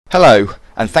Hello,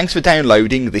 and thanks for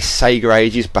downloading this Sega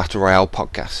Ages Battle Royale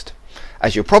podcast.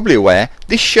 As you're probably aware,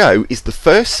 this show is the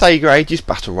first Sega Ages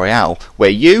Battle Royale where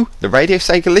you, the Radio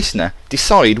Sega listener,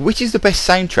 decide which is the best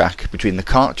soundtrack between the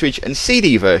cartridge and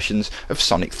CD versions of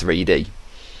Sonic 3D.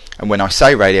 And when I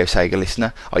say Radio Sega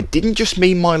listener, I didn't just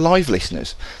mean my live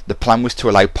listeners. The plan was to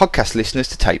allow podcast listeners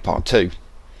to take part too.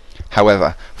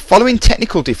 However, following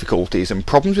technical difficulties and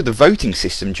problems with the voting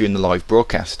system during the live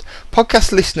broadcast,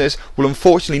 podcast listeners will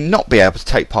unfortunately not be able to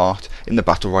take part in the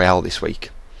Battle Royale this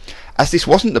week. As this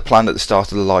wasn't the plan at the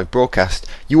start of the live broadcast,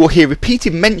 you will hear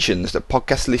repeated mentions that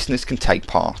podcast listeners can take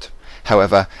part.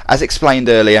 However, as explained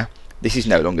earlier, this is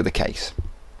no longer the case.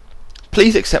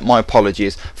 Please accept my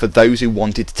apologies for those who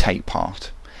wanted to take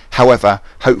part. However,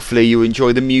 hopefully you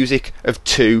enjoy the music of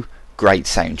two great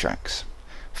soundtracks.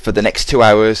 For the next 2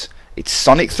 hours, it's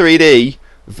Sonic 3D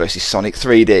versus Sonic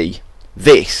 3D.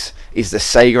 This is the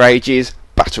Sega Ages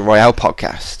Battle Royale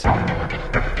podcast.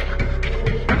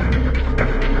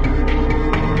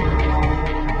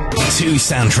 Two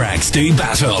soundtracks do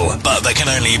battle, but there can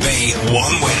only be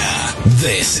one winner.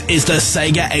 This is the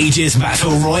Sega Ages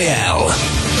Battle Royale.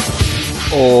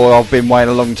 Oh, I've been waiting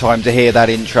a long time to hear that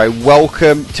intro.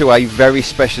 Welcome to a very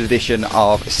special edition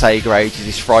of Sega Ages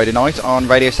this Friday night on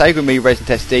Radio Sega with me,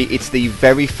 Resident SD. It's the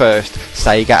very first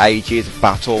Sega Ages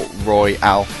Battle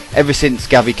Royale. Ever since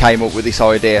Gavi came up with this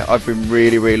idea, I've been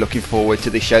really looking forward to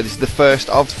this show. This is the first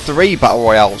of 3 Battle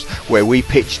Royales where we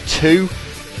pitch two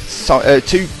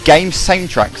game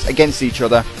soundtracks against each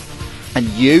other, and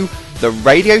you, the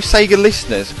Radio Sega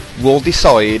listeners, will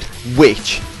decide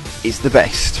which is the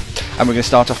best. And we're going to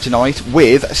start off tonight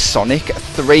with Sonic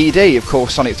 3D. Of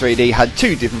course, Sonic 3D had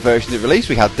 2 different versions of release.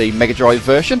 We had the Mega Drive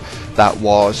version that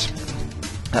was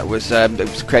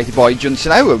created by Jun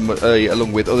Senoue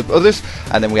along with others,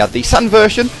 and then we had the Saturn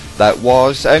version that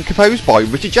was composed by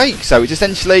Richard Jacques. So it's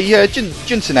essentially Jun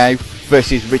Senoue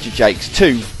versus Richard Jacques,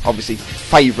 2 obviously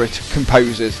favourite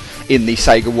composers in the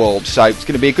Sega world. So it's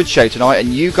going to be a good show tonight,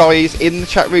 and you guys in the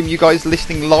chat room, you guys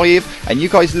listening live, and you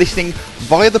guys listening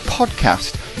via the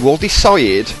podcast will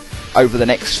decide over the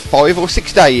next 5 or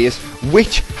 6 days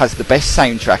which has the best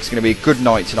soundtrack. It's going to be a good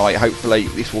night tonight. Hopefully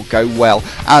this will go well.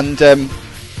 And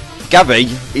Gavi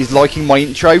is liking my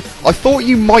intro. I thought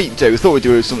you might do. I thought we'd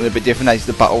do something a bit different as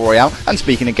the Battle Royale. And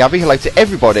speaking of Gavi, hello to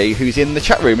everybody who's in the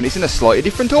chat room, and it's in a slightly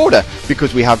different order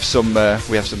because we have some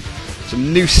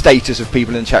new status of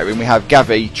people in the chat room. We have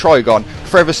Gavi, Trigon,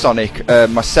 Forever Sonic,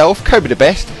 myself, Kobe the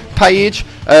Best, Paige,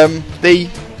 the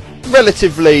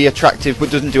relatively attractive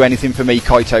but doesn't do anything for me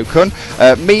Kaito-kun,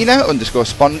 Mina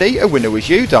 _Spondy, A Winner Was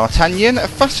You, D'Artagnan,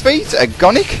 Fast Feet,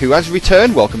 Gonic, who has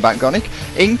returned, welcome back Gonic,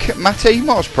 Ink, Matty,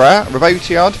 Mars Prayer,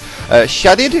 Revotiad,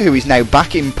 Shadid, who is now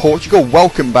back in Portugal,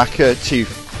 welcome back to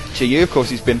you. Of course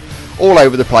he's been all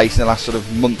over the place in the last sort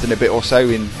of month and a bit or so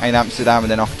in Amsterdam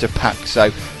and then off to PAX,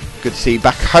 so good to see you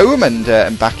back home and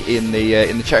back in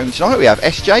the chat room tonight. We have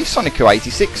SJ,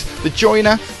 Sonico86, The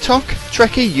Joiner, Tok,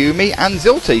 Trekkie, Yumi, and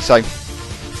Zilty. So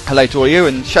hello to all you.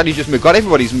 And Shady just moved. God,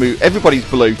 everybody's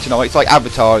blue tonight. It's like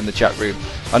Avatar in the chat room.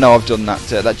 I know I've done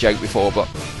that joke before, but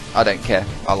I don't care.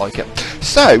 I like it.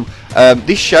 So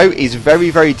this show is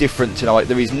very different tonight.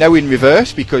 There is no in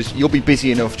reverse because you'll be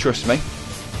busy enough, trust me.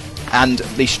 And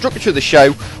the structure of the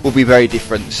show will be very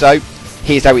different. So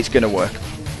here's how it's going to work.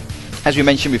 As we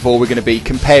mentioned before, we're going to be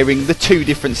comparing the 2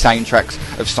 different soundtracks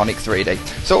of Sonic 3D.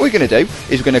 So what we're going to do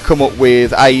is we're going to come up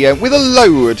with a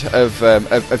load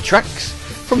of tracks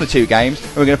from the 2 games,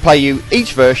 and we're going to play you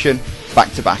each version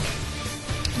back to back.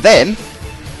 Then,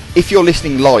 if you're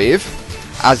listening live,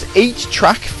 as each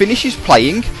track finishes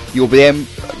playing, you'll be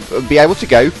able to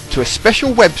go to a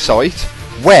special website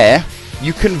where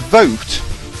you can vote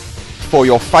for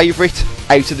your favourite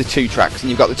out of the 2 tracks, and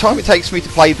you've got the time it takes me to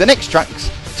play the next tracks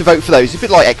to vote for those. It's a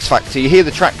bit like X Factor. You hear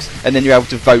the tracks and then you're able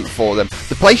to vote for them.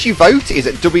 The place you vote is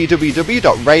at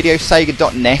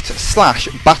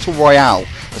www.radiosega.net/Battle Royale.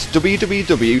 That's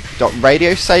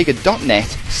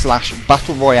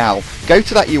www.radiosega.net/Battle Royale. Go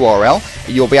to that URL.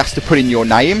 You'll be asked to put in your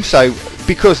name. So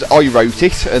because I wrote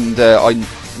it and I'm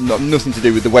nothing to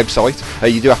do with the website,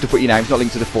 you do have to put your name. It's not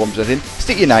linked to the forums or anything.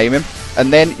 Stick your name in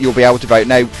and then you'll be able to vote.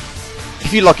 Now,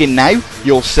 if you log in now,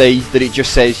 you'll see that it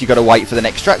just says you've got to wait for the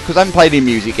next track because I haven't played any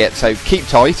music yet, so keep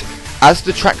tight. As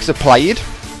the tracks are played,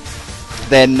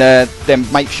 then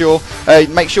make sure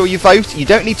you vote. You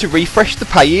don't need to refresh the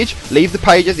page. Leave the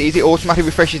page as it is. It automatically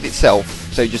refreshes itself.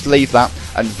 So just leave that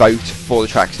and vote for the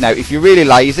tracks. Now, if you're really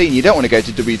lazy and you don't want to go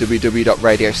to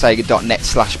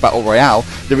www.radiosega.net/Battle Royale,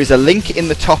 there is a link in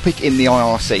the topic in the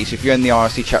IRC. So if you're in the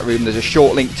IRC chat room, there's a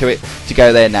short link to it to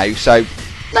go there now. So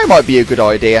that might be a good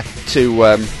idea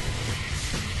to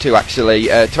to actually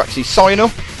sign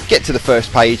up, get to the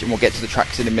first page, and we'll get to the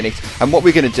tracks in a minute. And what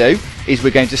we're going to do is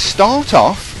we're going to start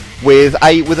off with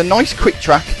a nice quick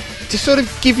track to sort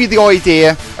of give you the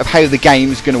idea of how the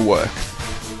game's going to work.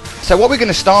 So what we're going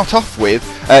to start off with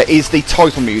is the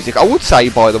title music. I would say,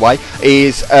 by the way,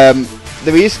 is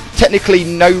there is technically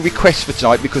no request for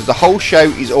tonight because the whole show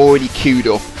is already queued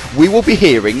up. We will be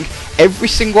hearing every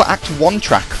single Act 1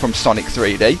 track from Sonic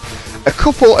 3D, a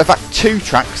couple of Act 2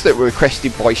 tracks that were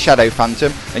requested by Shadow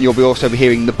Phantom, and you'll be also be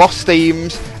hearing the boss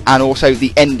themes and also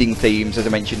the ending themes, as I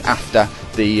mentioned, after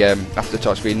the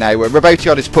title screen. Now,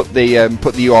 Robotiod has put the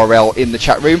URL in the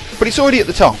chat room, but it's already at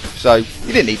the top, so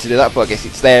you didn't need to do that, but I guess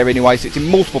it's there anyway, so it's in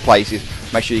multiple places.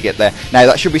 Make sure you get there. Now,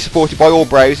 that should be supported by all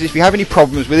browsers. If you have any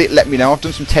problems with it, let me know. I've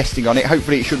done some testing on it.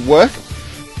 Hopefully it should work.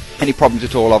 Any problems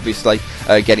at all, obviously,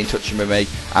 get in touch with me,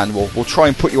 and we'll try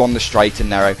and put you on the straight and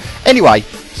narrow. Anyway,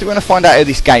 so we're going to find out how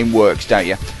this game works, don't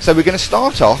you? So we're going to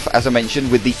start off, as I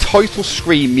mentioned, with the title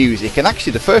screen music, and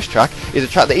actually the first track is a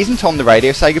track that isn't on the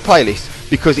Radio Sega playlist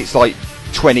because it's like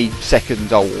 20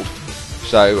 seconds old.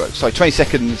 So 20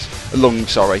 seconds long,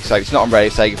 sorry. So it's not on Radio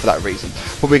Sega for that reason.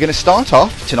 But we're going to start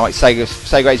off tonight's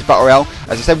Sega Ages Battle Royale,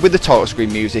 as I said, with the title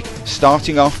screen music,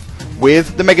 starting off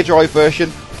with the Mega Drive version,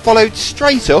 followed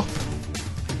straight up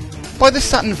by the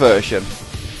Saturn version.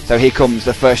 So here comes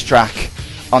the first track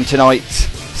on tonight's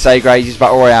Sega Ages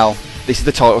Battle Royale. This is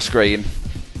the title screen.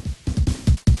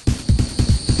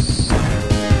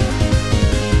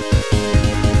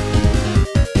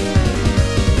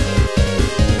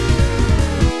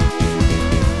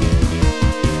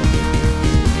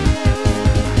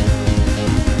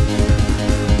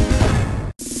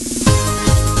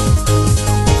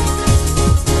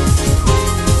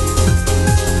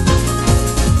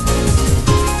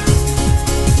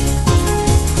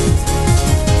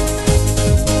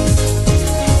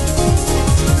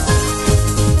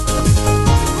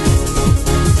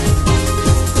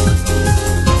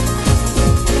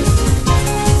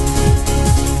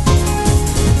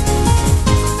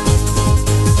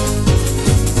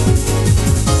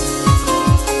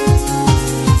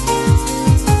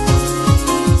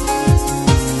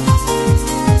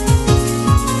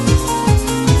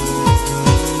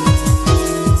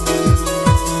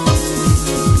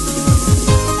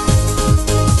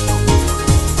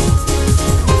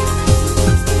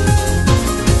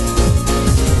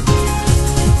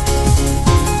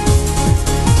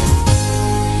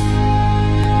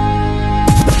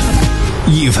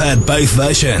 You've heard both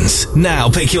versions. Now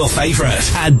pick your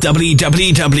favourite at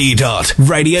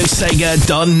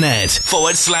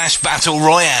www.radiosega.net/Battle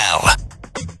Royale.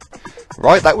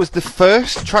 Right, that was the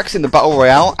first tracks in the Battle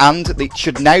Royale, and it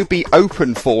should now be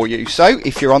open for you. So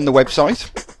if you're on the website,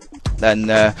 then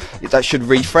that should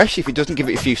refresh. If it doesn't, give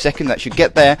it a few seconds, that should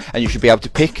get there, and you should be able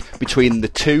to pick between the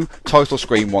two title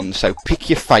screen ones. So pick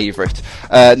your favourite.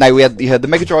 Now you heard the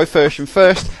Mega Drive version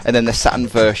first, and then the Saturn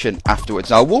version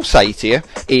afterwards. Now I will say to you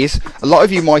is a lot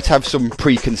of you might have some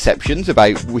preconceptions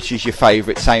about which is your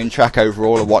favourite soundtrack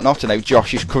overall or whatnot. I know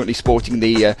Josh is currently sporting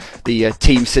the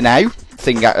Team Sinnoh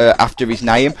thing after his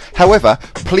name. However,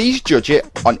 please judge it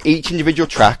on each individual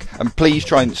track, and please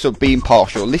try and sort of be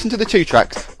impartial. Listen to the two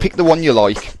tracks, pick the one you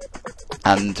like,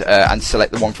 and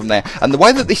select the one from there. And the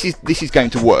way that this is going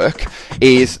to work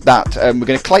is that we're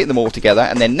going to collate them all together,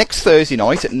 and then next Thursday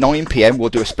night at 9 PM we'll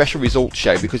do a special results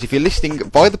show, because if you're listening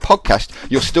via the podcast,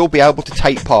 you'll still be able to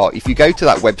take part. If you go to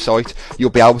that website,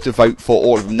 you'll be able to vote for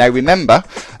all of them. Now remember,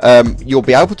 you'll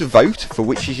be able to vote for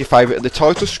which is your favourite of the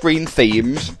title screen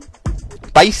themes,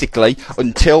 basically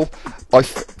until I've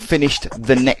finished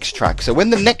the next track. So when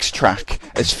the next track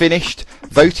is finished,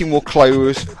 voting will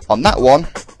close on that one,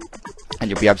 and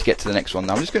you'll be able to get to the next one.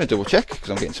 Now I'm just going to double check, because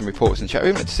I'm getting some reports in the chat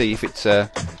room. Let's see if it's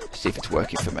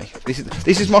working for me.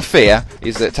 This is my fear,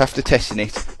 is that after testing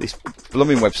it, this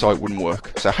blooming website wouldn't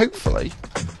work. So hopefully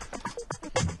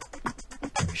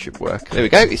it should work. There we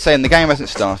go. It's saying the game hasn't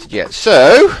started yet.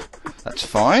 So that's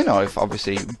fine. I've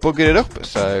obviously buggered it up,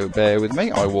 so bear with me.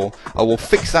 I will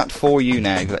fix that for you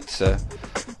now. Let's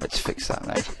fix that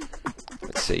now.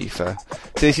 Let's see if so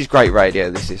this is great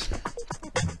radio. This is.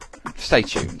 Stay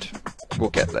tuned. We'll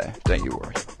get there. Don't you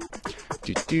worry.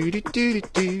 Do do do do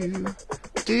do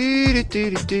do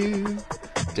do do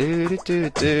do do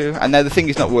do. And now the thing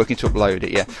is not working to upload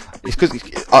it. Yeah, it's because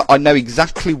I know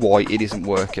exactly why it isn't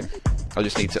working. I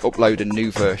just need to upload a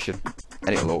new version,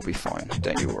 and it'll all be fine.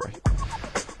 Don't you worry.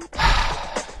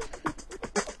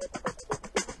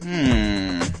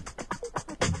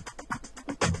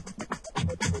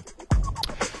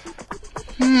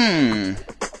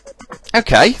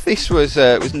 Okay, this was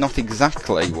not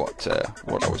exactly what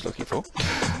I was looking for.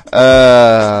 Okay,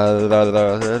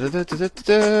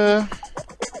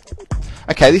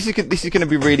 this is going to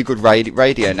be really good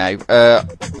radio now. I'll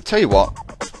tell you what,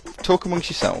 talk amongst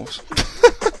yourselves.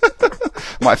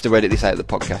 Might have to edit this out of the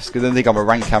podcast because I don't think I'm a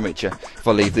rank amateur if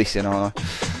I leave this in, aren't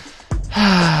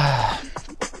I?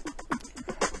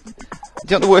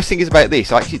 Do you know what the worst thing is about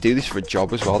this? I actually do this for a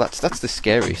job as well. That's the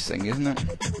scariest thing, isn't it?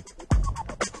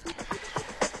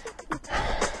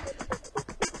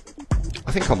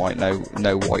 I think I might know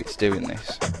why it's doing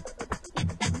this.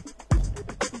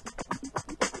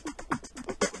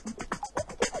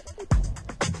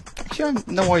 Actually, I have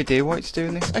no idea why it's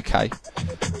doing this. Okay,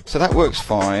 so that works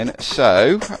fine.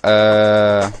 So,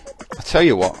 I tell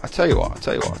you what.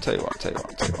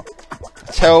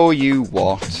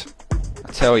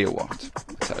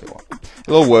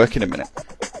 It'll all work in a minute.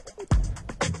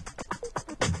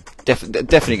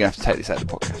 Definitely gonna have to take this out of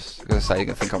the podcast because I say you're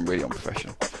gonna think I'm really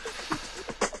unprofessional.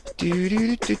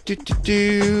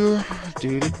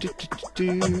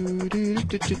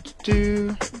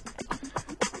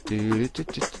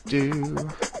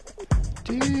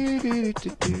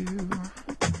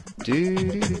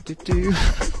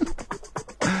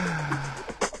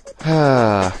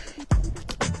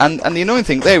 And the annoying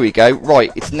thing, there we go.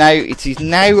 Right, it is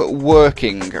now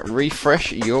working.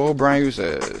 Refresh your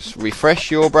browsers.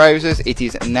 It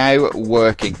is now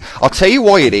working. I'll tell you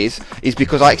why it is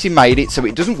because I actually made it so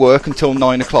it doesn't work until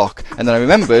 9 o'clock. And then I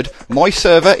remembered my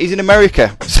server is in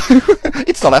America, so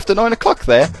it's not after 9 o'clock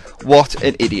there. What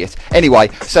an idiot. Anyway,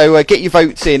 so get your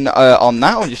votes in on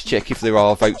that. I'll just check if there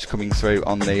are votes coming through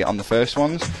on the first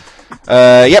ones.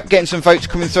 Yep, getting some votes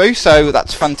coming through, so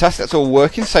that's fantastic. That's all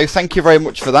working. So thank you very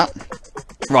much for that.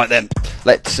 Right then,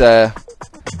 let's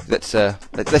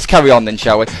carry on then,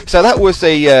 shall we? So that was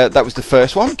the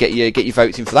first one. Get your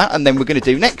votes in for that, and then we're going to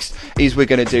do next is we're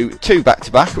going to do two back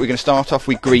to back. We're going to start off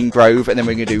with Green Grove, and then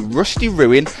we're going to do Rusty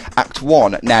Ruin Act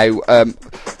 1. Now,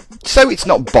 so it's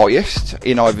not biased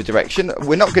in either direction.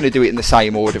 We're not going to do it in the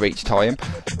same order each time.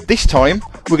 This time,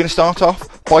 we're going to start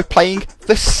off by playing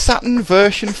the Saturn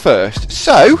version first.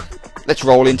 So, let's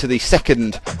roll into the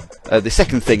second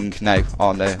thing now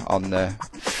on the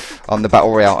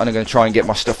Battle Royale, and I'm going to try and get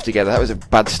my stuff together. That was a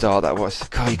bad start, that was.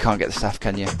 God, you can't get the stuff,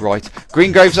 can you? Right.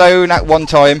 Green Grove Zone at one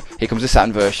time. Here comes the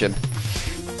Saturn version.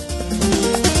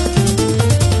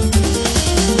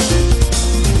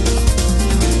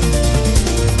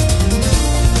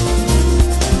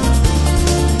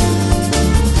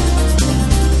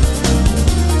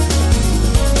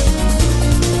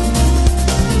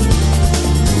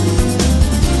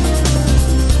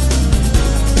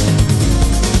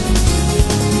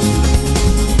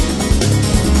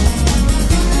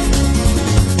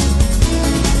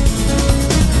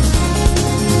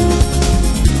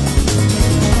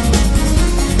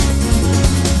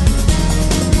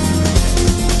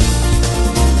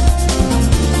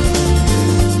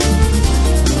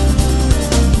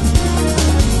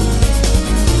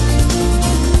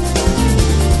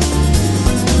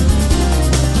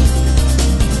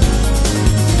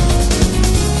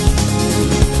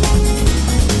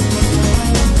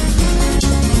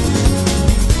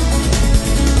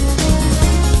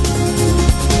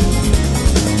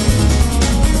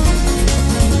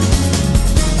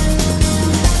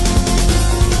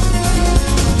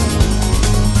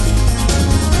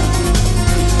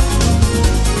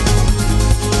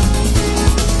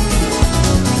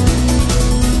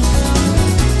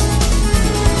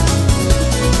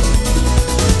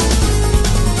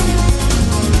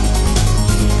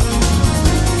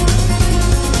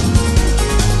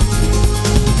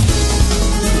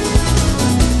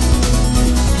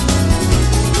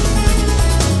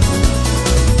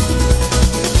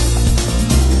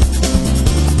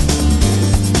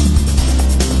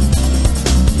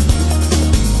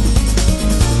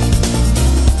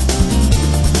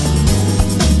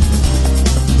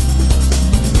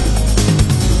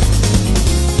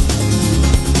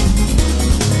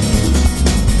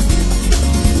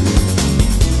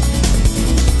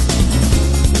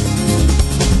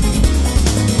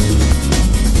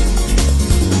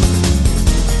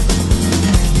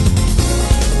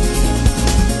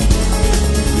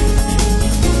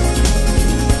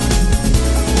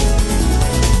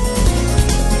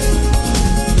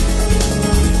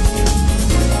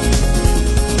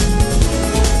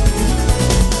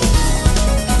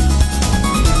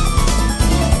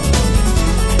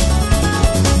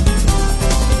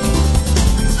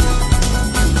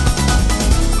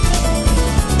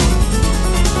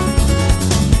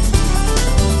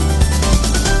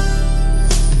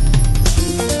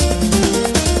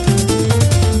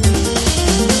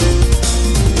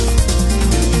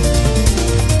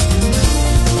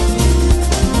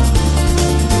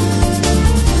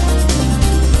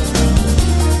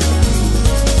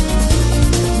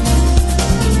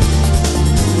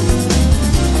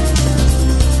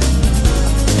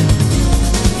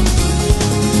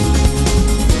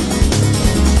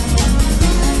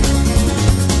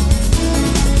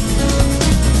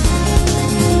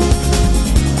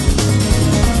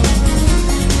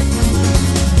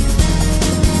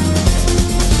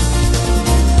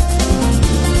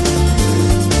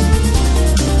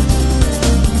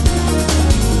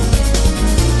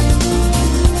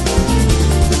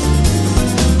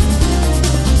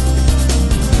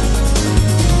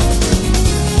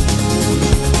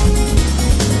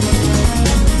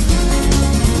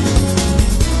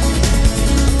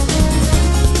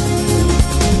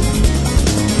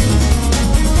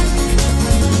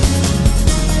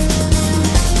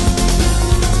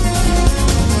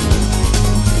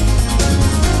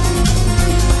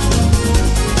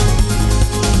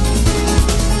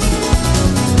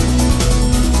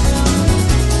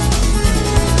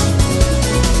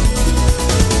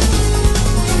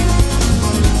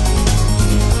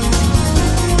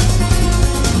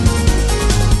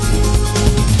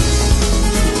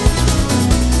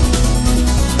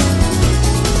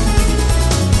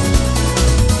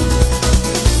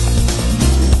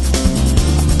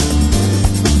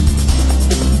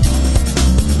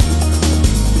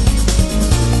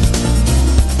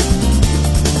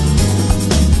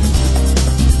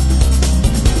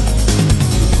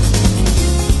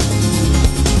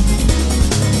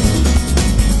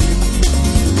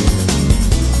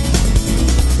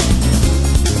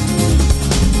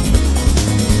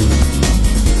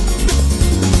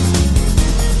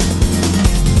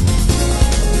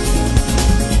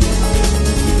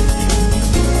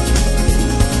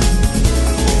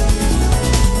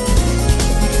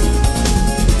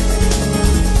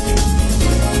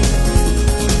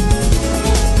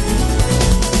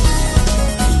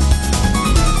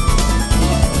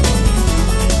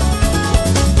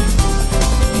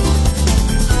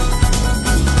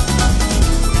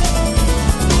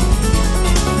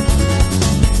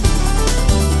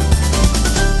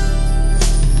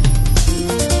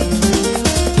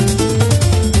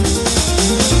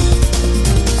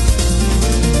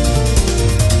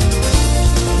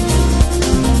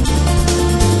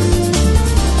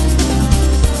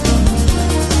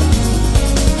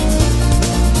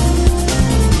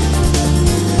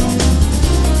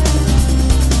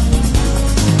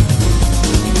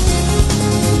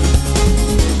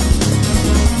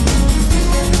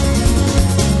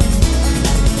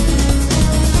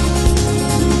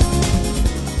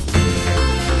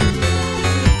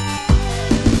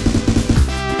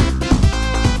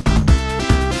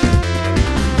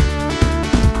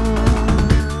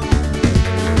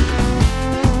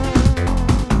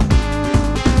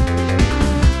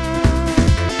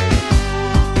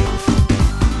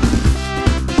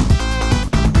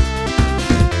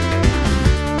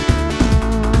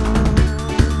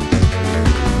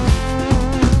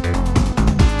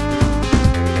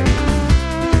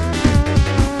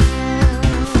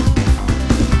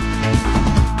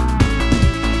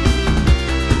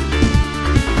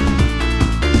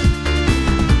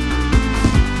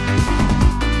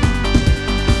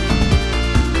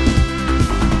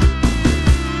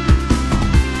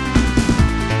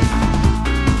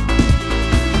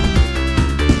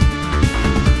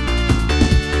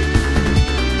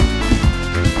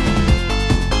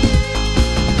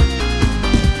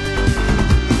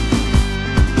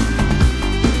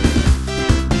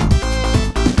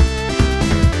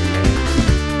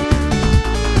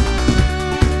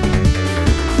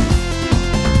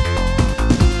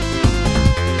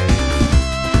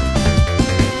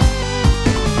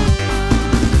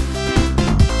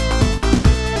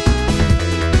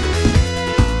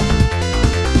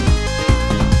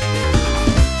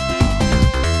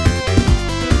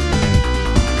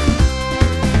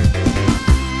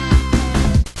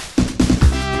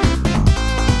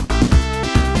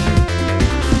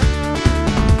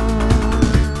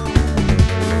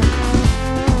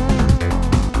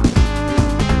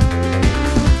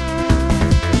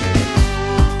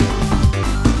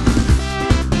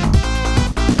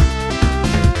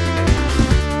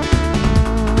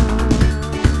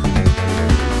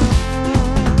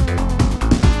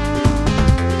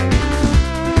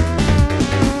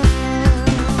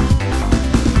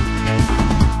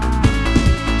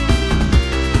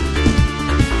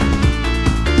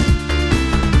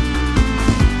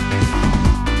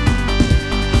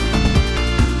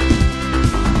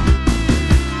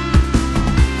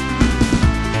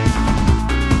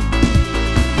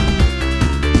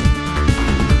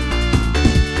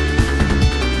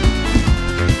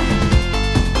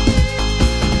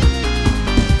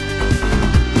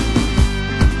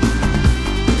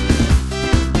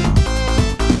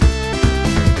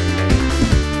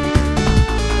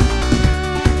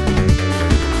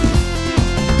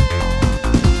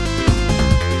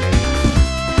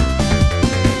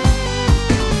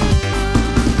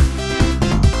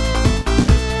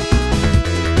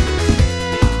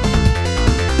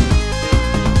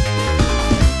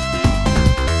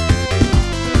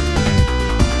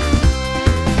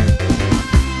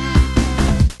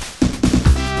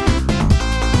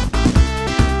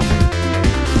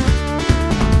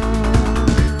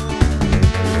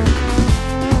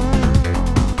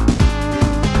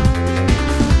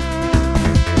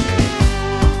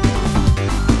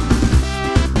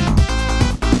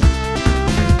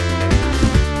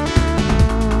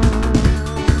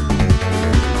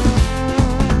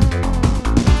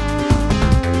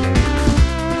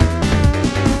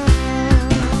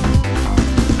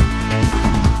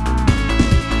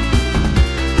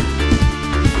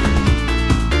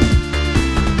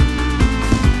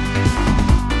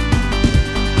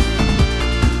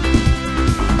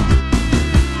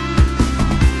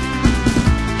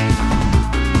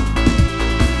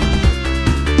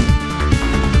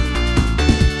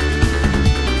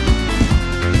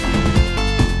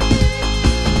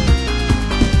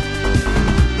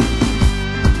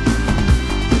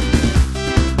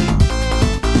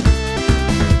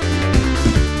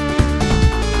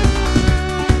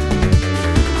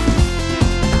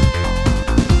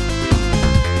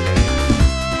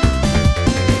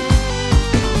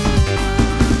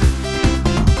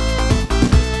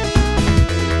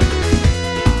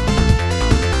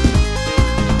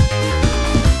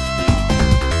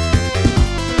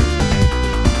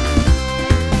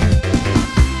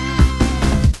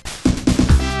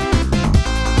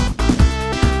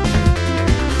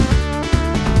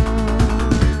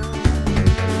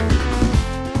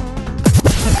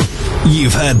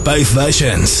 You've heard both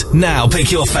versions. Now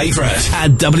pick your favourite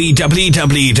at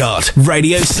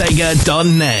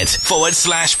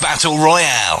www.radiosega.net/Battle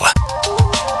Royale.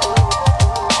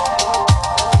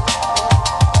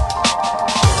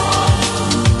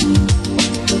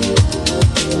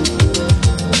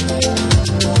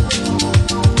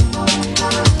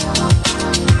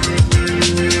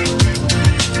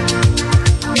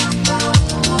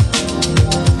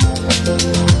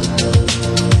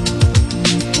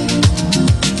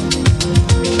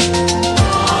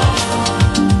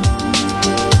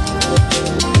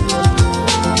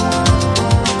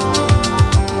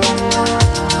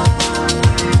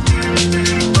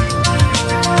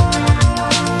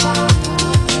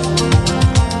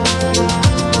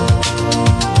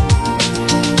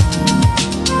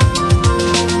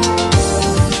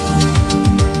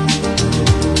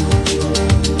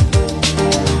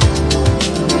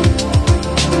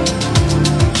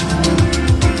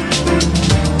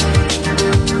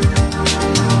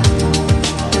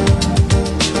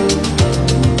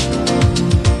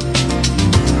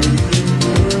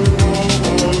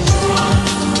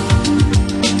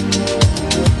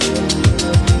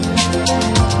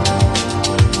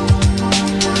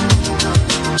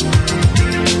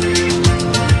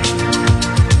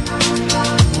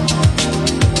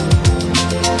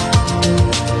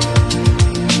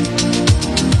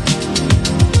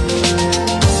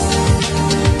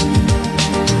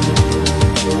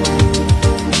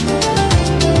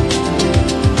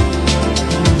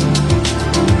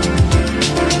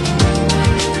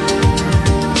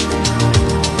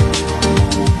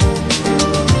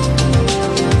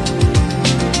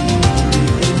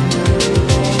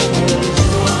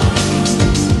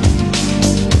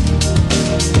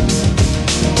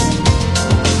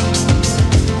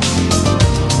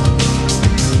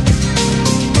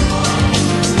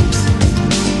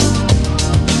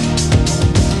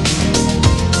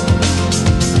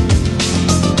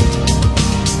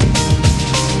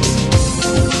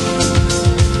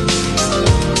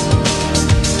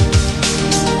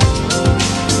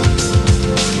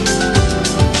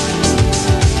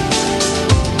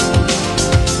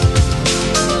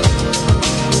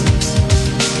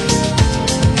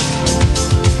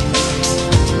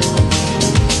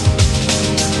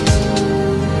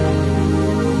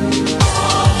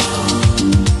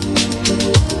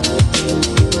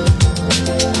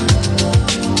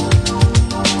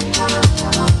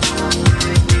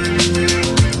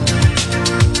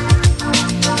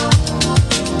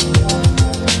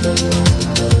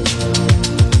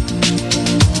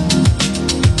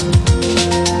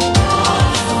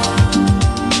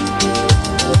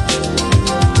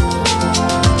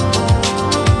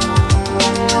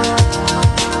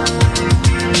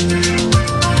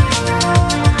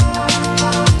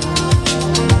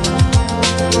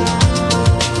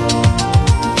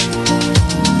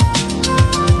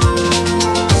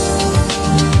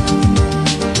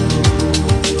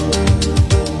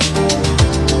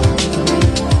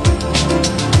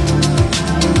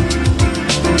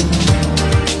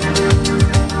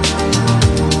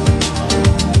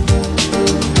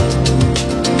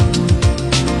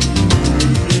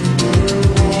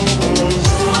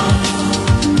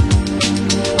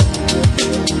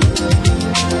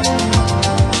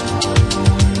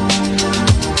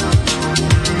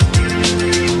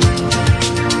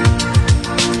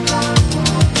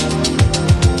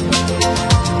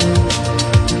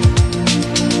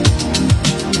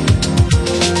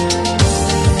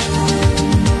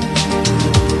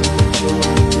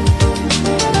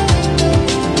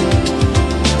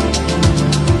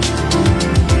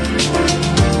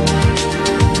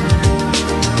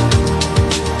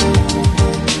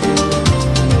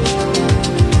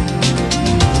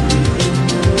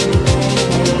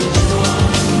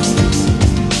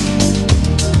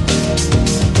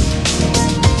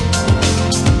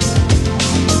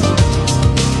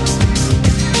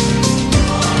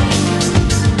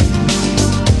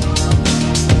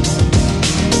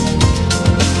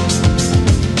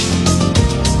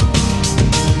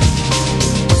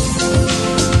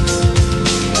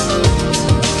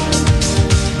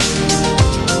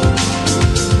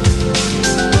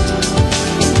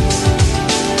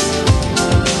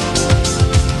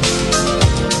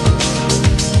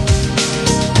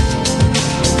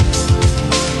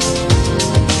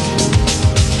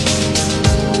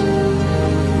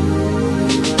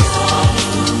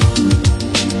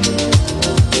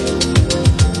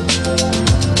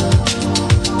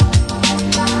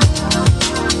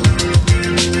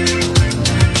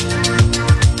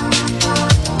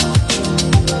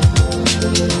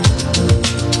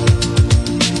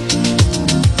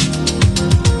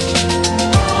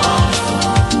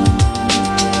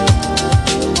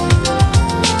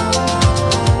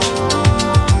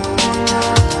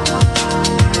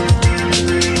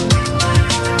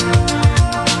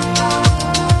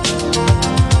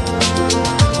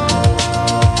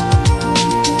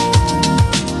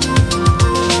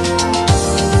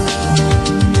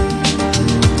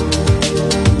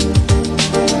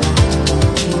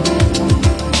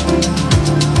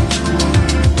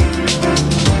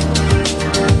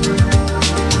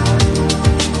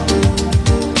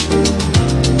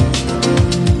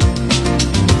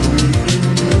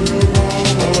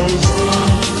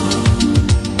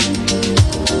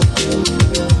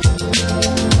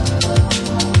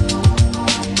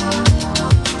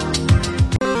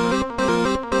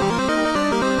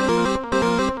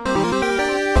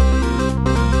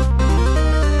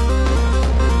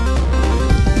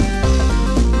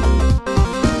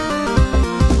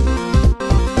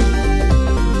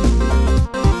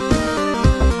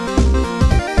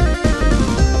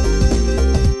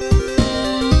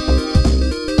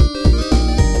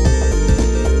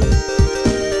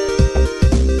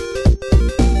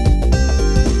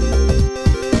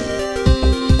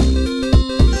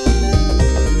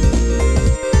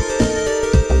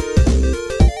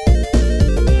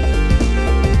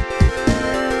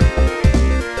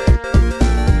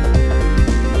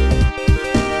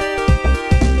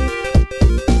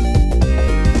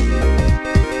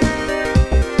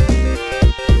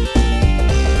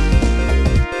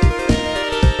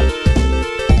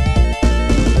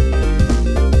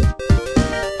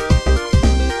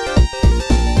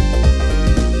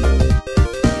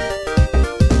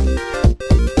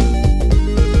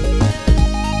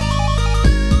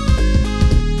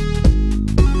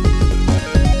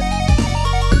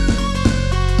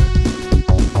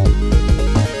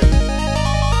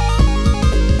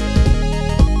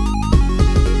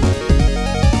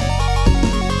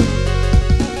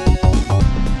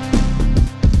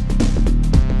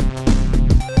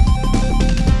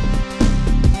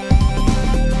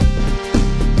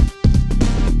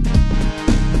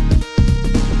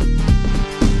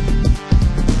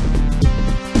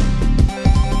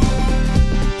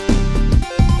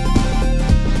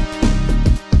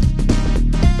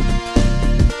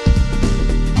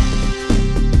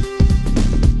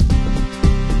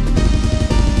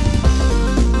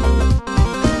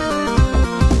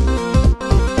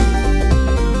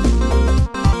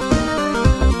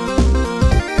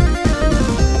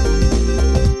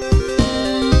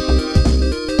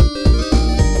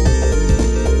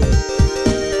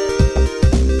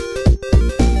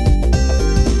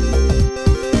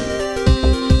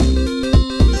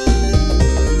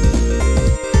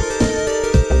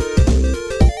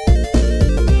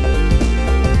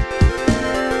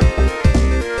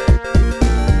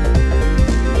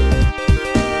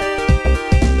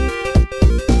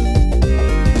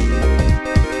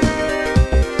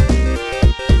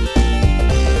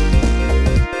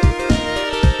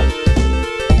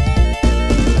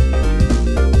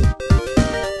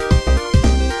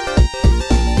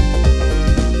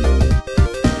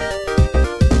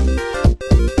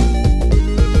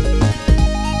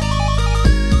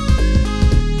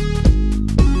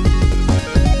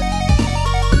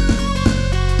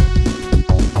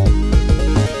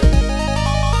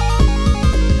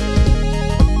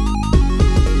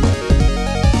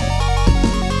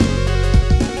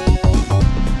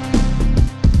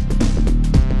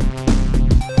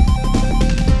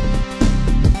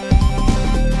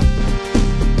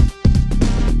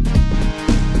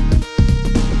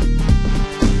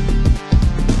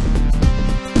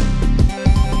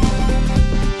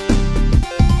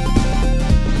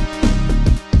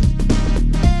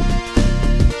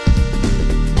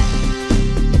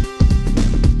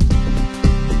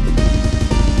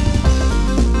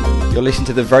 You're listening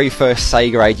to the very first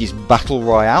Sega Ages Battle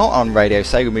Royale on Radio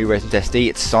Sega Mii Resident SD.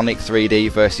 It's Sonic 3D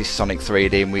versus Sonic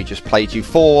 3D, and we just played you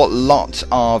 4 lots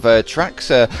of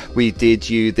tracks. We did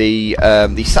you the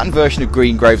Saturn version of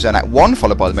Green Grove Zone Act 1,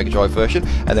 followed by the Mega Drive version,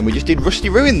 and then we just did Rusty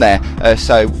Ruin there.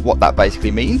 So what that basically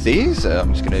means is,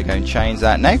 I'm just going to go and change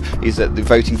that now, is that the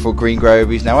voting for Green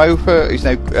Grove is now closed,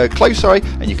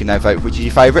 and you can now vote which is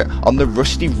your favourite on the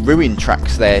Rusty Ruin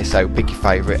tracks there. So pick your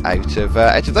favourite out of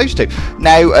those two.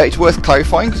 Now it's worth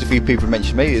clarifying, because a few people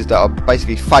mentioned me, is that I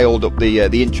basically failed up the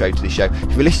intro to the show.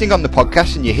 If you're listening on the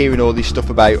podcast and you're hearing all this stuff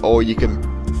about, or you can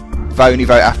only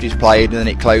vote after it's played and then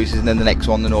it closes and then the next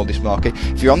one and all this market.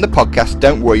 If you're on the podcast,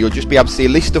 don't worry, you'll just be able to see a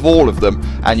list of all of them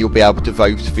and you'll be able to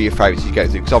vote for your favourites as you go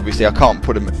through, because obviously I can't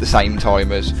put them at the same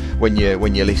time as when you're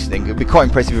listening. It'd be quite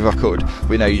impressive if I could.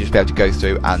 We know you just be able to go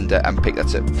through and pick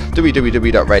that up.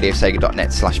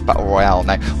 www.radiosega.net/battle royale.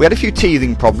 Now, we had a few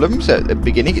teething problems at the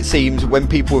beginning. It seems when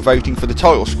people were voting for the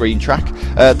title screen track,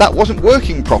 that wasn't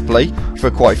working properly for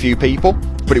quite a few people,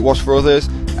 but it was for others.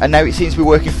 And now it seems to be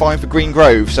working fine for Green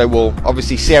Grove, so we'll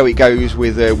obviously see how it goes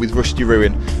with Rusty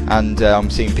Ruin. And I'm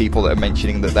seeing people that are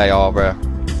mentioning that they are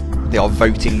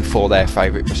voting for their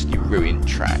favourite Rusty Ruin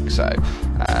track. So,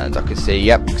 and I can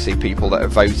see, people that are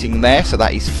voting there. So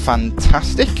that is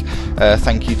fantastic.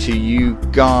 Thank you to you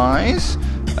guys.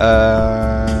 It's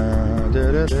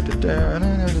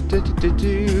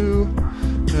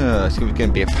going to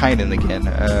be a pain in the again.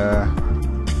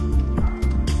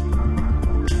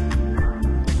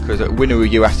 Because Winner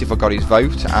you asked if I got his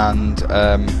vote, and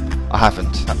I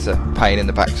haven't. That's a pain in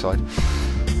the backside.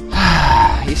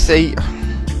 You see,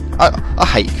 I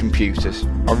hate computers.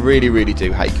 I really, really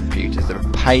do hate computers. They're a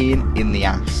pain in the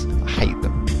ass. I hate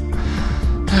them.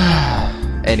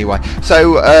 Anyway,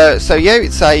 so yeah,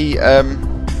 it's an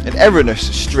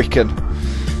erroneous-stricken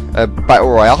Battle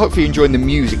Royale. Hopefully you're enjoying the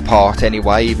music part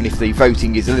anyway, even if the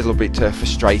voting is a little bit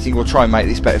frustrating. We'll try and make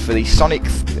this better for the Sonic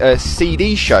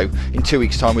CD show. In 2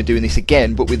 weeks' time we're doing this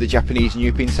again, but with the Japanese and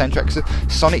European soundtracks of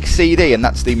Sonic CD, and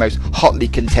that's the most hotly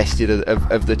contested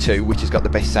of the two, which has got the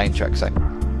best soundtrack, so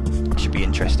should be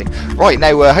interesting. Right,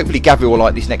 now hopefully Gabby will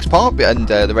like this next part, and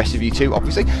the rest of you too,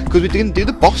 obviously, because we're going to do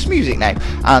the boss music now.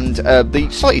 And the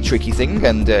slightly tricky thing,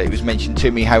 and it was mentioned to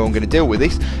me how I'm going to deal with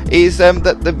this, is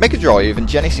that the Mega Drive and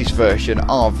Genesis version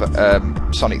of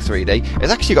Sonic 3D has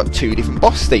actually got 2 different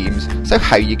boss themes. So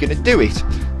how are you going to do it?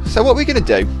 So what we're going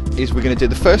to do is we're going to do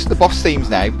the first of the boss themes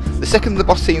now. The second of the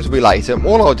boss themes will be later. And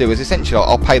all I'll do is essentially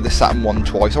I'll play the Saturn 1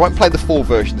 twice. I won't play the full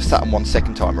version of the Saturn 1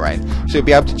 second time around. So you'll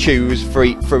be able to choose for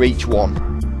each one.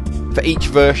 For each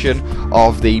version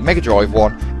of the Mega Drive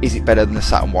one, is it better than the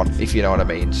Saturn one, if you know what I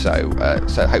mean? So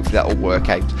hopefully that'll work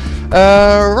out.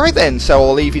 Right then, so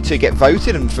I'll leave you to get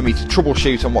voted and for me to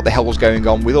troubleshoot on what the hell's going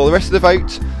on with all the rest of the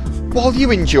votes, while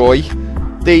you enjoy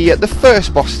the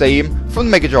first boss theme from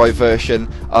the Mega Drive version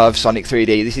of Sonic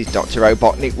 3D. This is Dr.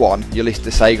 Robotnik 1. You're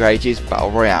listening to Sega Ages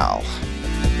Battle Royale.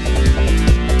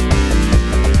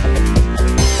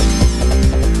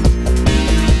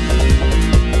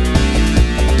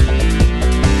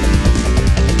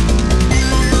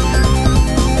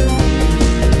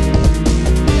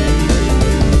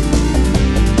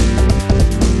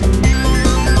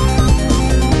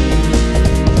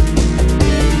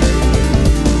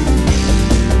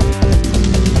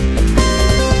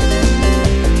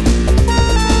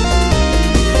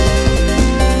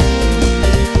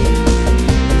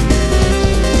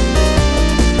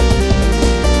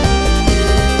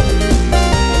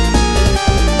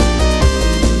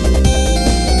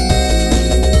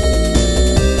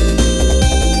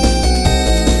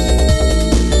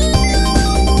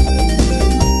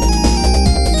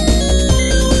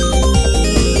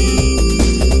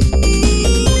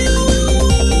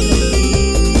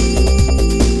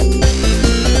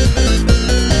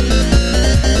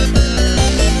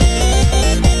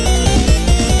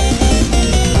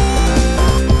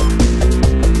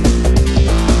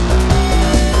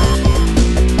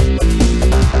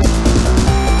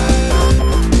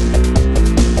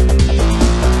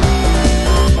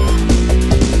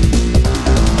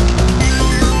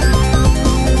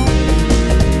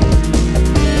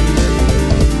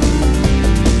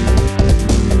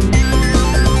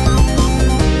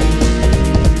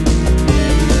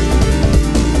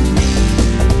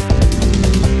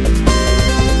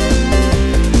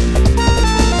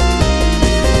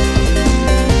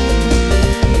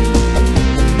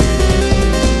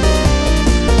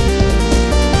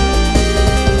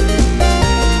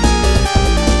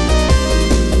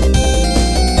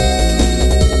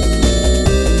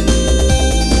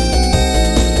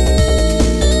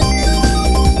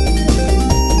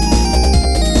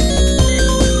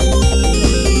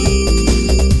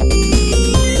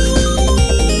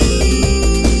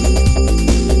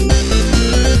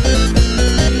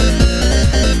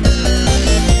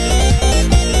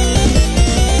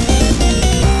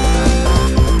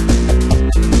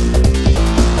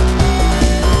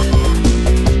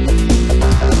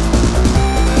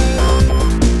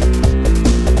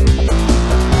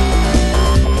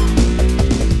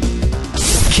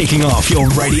 kicking off your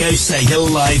Radio Sega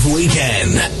Live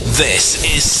weekend. This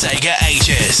is Sega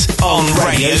Ages on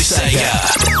Radio Sega.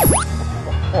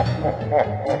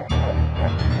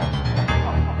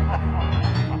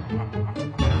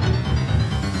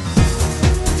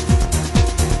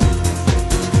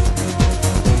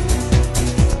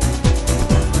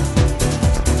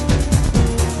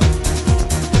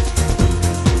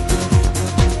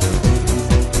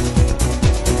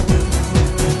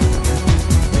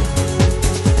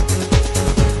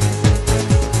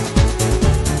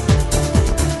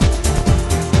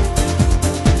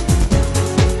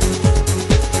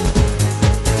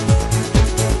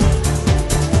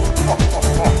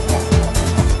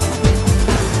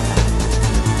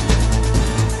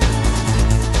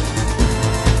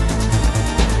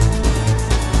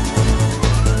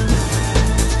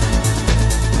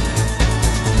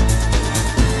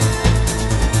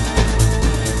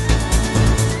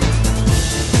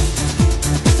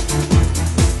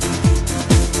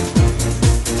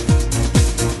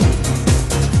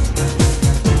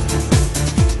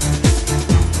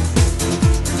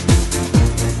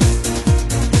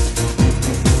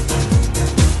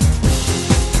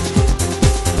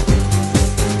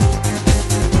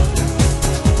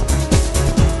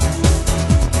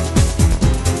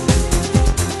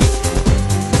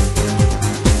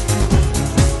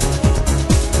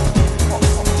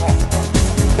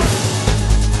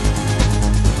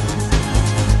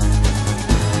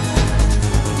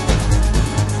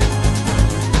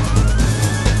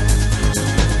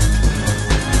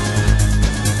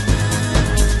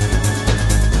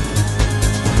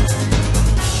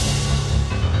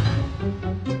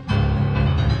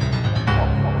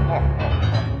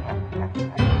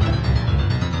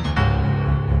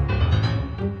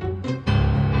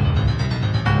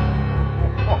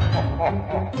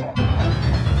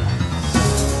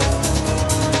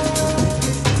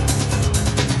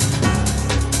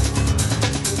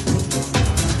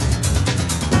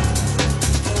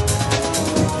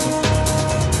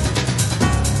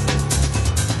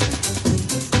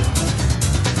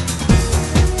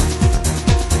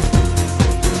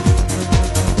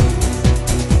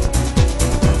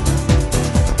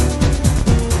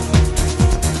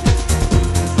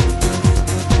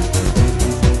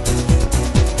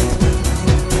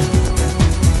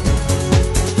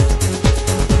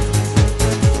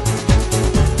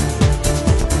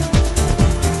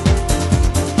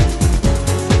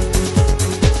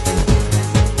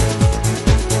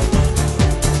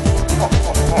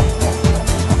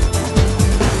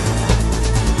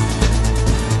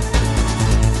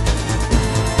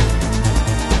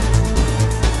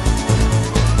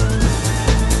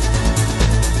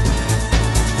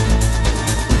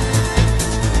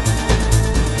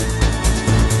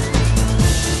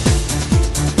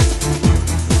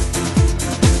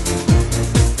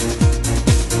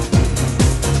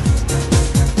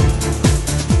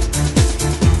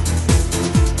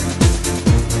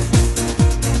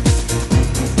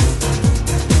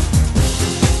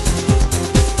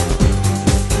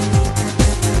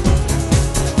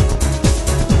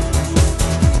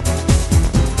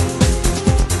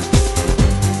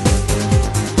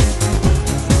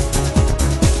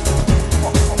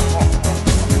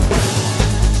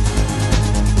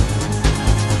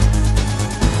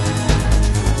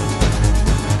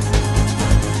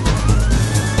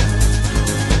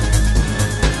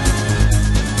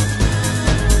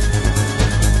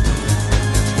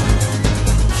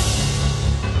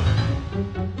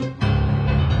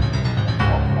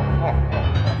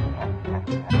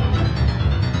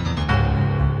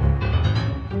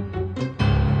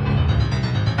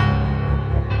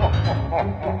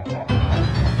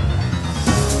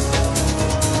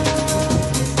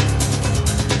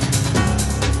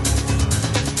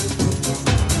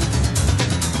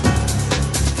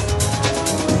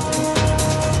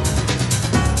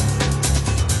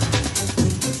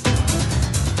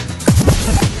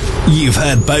 You've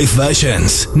heard both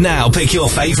versions. Now pick your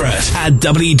favorite at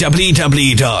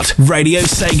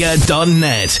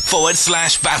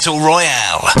www.radiosega.net/Battle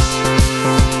Royale.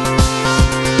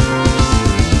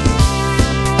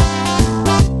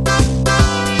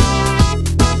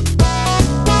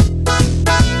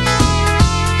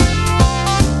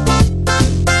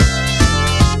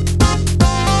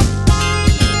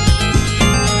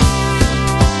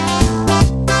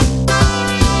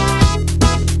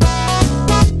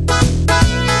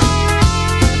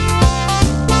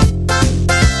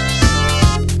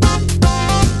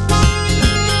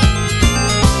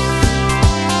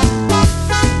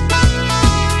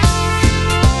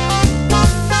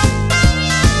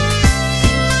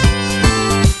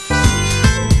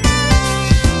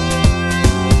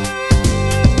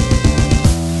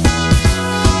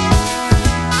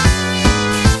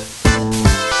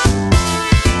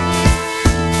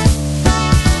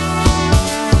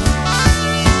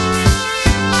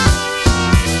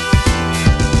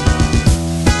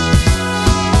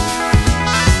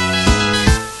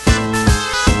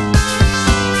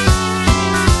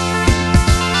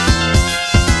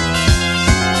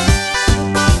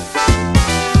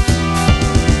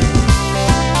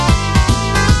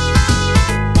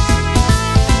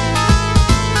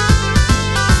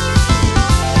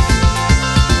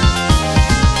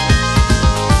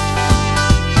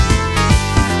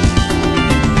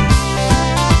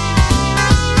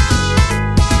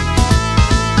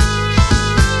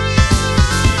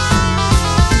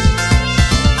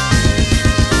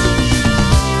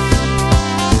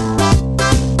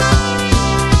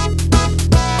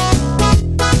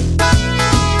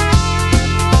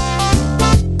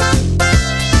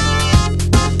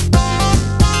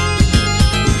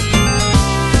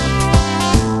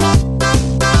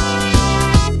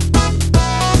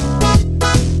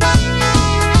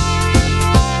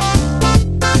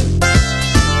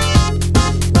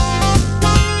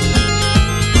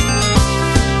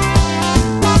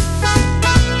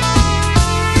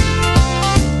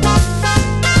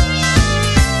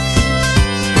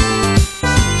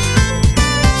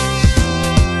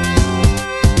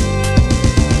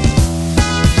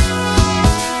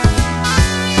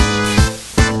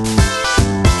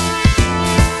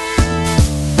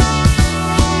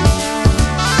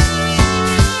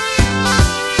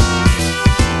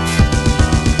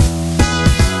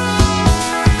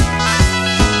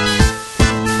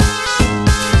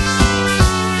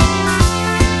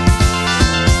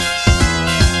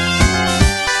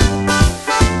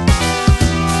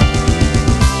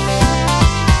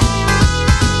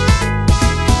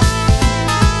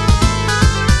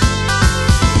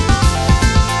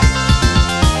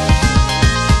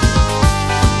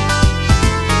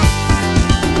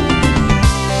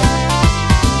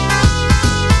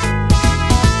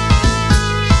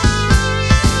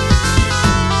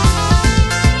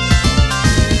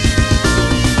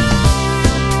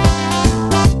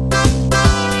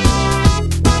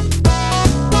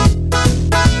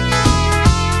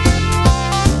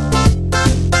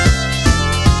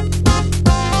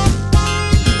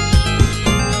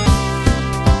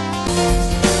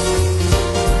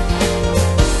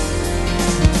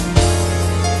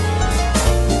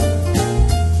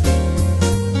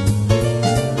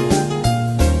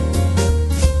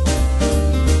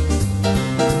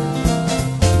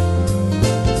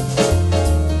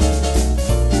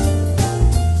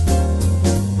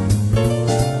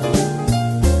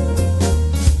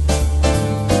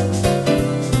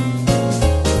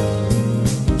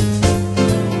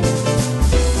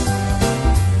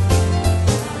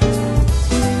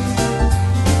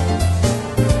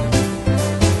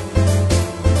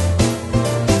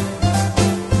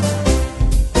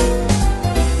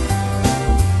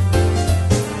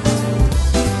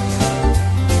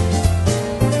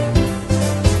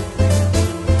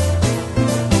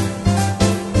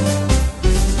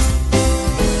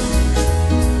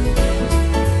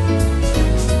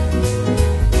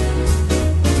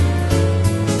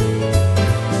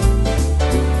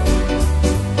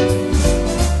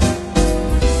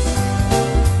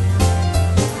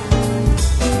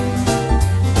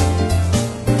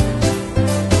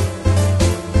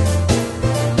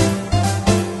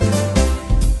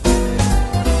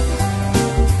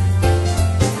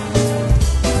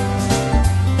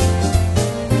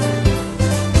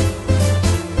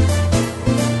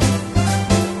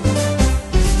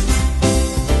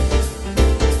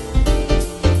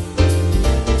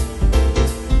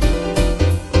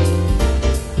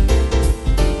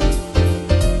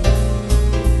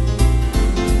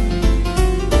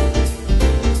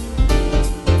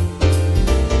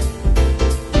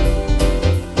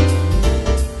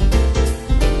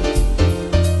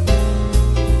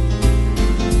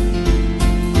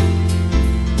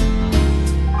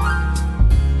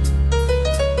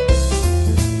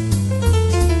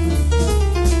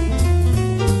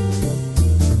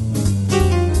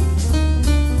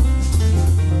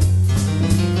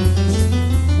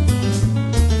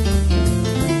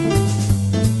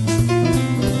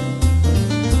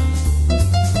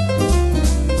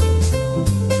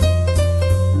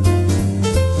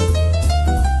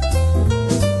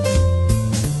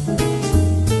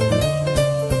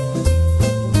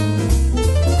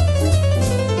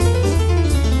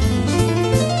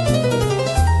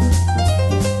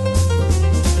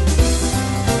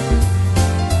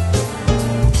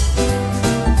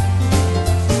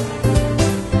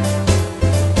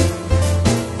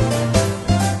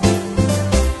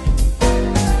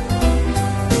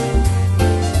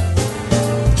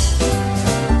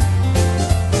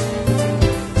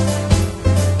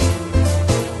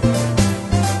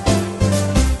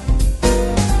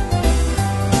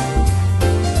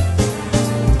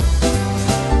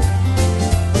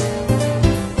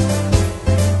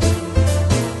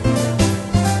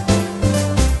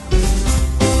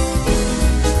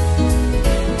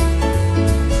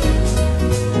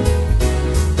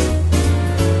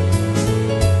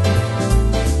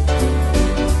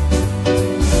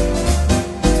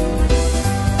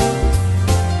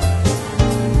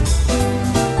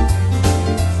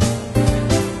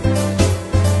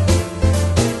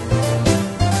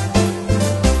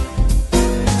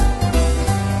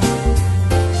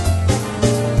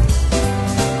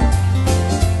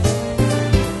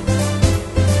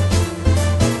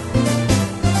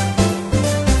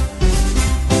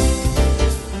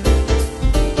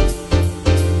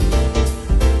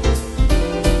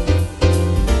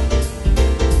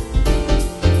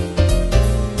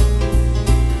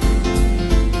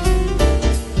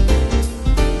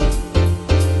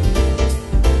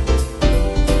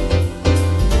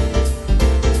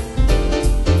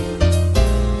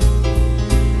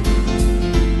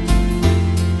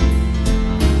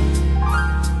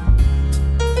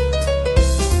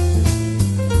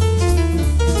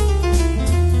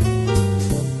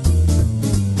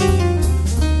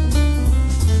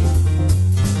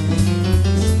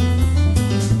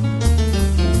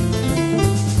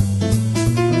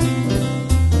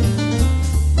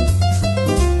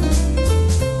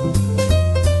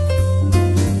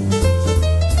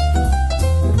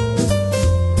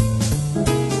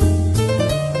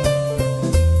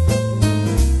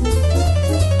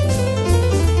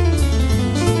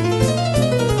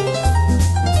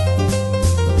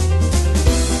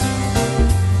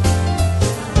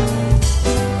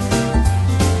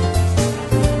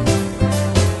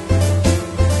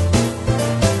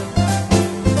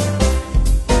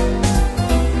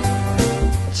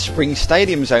 Spring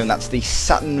Stadium Zone. That's the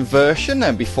Saturn version,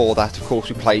 and before that, of course,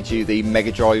 we played you the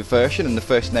Mega Drive version. And the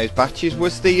first in those batches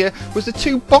was the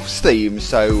two boss themes.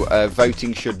 So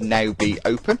voting should now be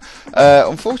open.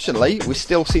 Unfortunately, we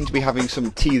still seem to be having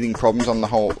some teething problems on the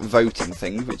whole voting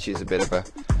thing, which is a bit of a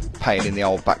pain in the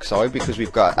old backside, because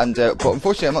we've got but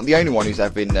unfortunately, I'm not the only one who's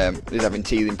having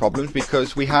teething problems,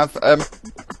 because we have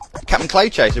Captain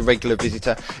Cloudchase, a regular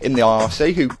visitor in the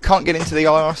IRC, who can't get into the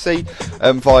IRC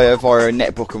via a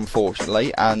netbook,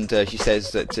 unfortunately, and she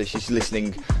says that she's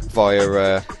listening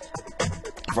via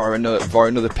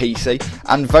another PC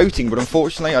and voting, but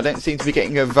unfortunately I don't seem to be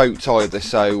getting her votes either,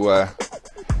 so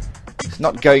it's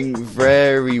not going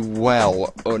very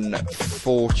well,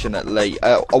 unfortunately.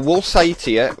 I will say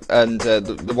to you, and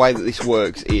the way that this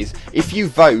works is, if you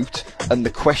vote and the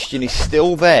question is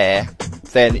still there,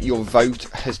 then your vote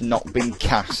has not been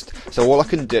cast. So all I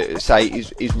can say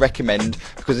is recommend,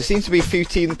 because there seems to be a few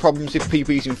teething problems with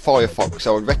people using Firefox,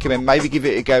 so I'd recommend maybe give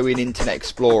it a go in Internet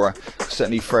Explorer.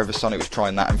 Certainly Forever Sonic was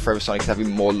trying that, and Forever Sonic's having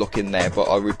more luck in there, but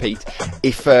I repeat,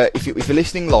 if you're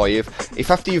listening live, if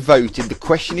after you voted the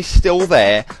question is still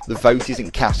there, the vote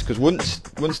isn't cast, because once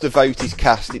the vote is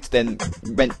cast, it's then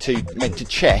meant to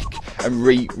check and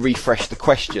refresh the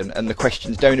question, and the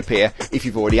questions don't appear if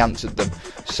you've already answered them.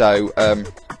 So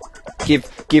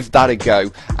give that a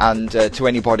go, and to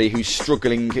anybody who's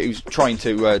struggling, who's trying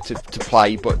to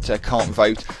play but can't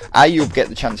vote, you'll get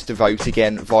the chance to vote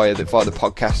again via the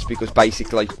podcast, because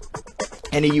basically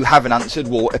any you haven't answered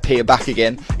will appear back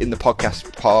again in the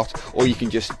podcast part, or you can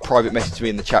just private message me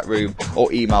in the chat room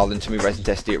or email them to me,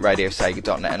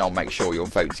 residentsd@radiosega.net, and I'll make sure your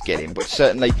votes get in. But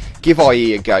certainly give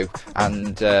IE a go,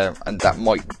 and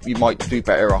that you might do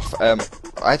better off.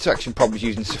 I had to action problems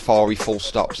using Safari full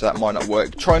stop, so that might not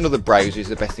work. Try another browser is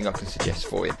the best thing I can suggest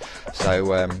for you.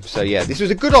 So yeah, this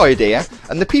was a good idea,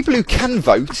 and the people who can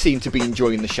vote seem to be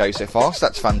enjoying the show so far, so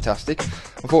that's fantastic.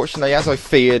 Unfortunately, as I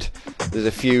feared, there's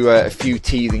a few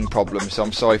teething problems, so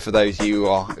I'm sorry for those of you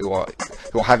who are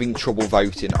having trouble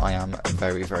voting. I am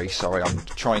very, very sorry. I'm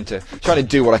trying to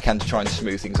do what I can to try and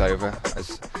smooth things over.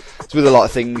 As with a lot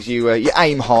of things, you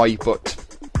aim high, but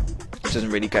it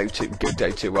doesn't really go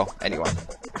too well. Anyway,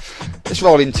 let's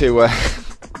roll into.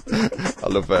 I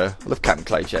love Captain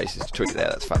Cloudchase's tweet there.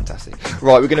 That's fantastic.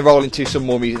 Right, we're going to roll into some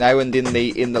more music now, and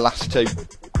in the last two,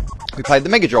 we played the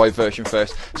Mega Drive version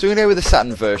first, so we're going to go with the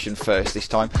Saturn version first this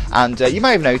time. And you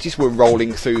may have noticed we're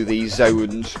rolling through these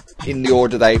zones in the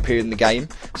order they appear in the game.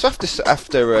 So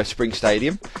after Spring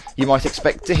Stadium, you might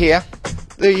expect to hear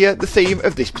the theme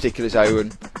of this particular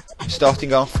zone,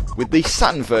 starting off with the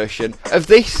Saturn version of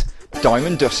this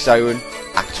Diamond Dust Zone,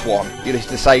 Act 1. You listen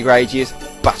to Sega Ages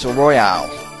Battle Royale.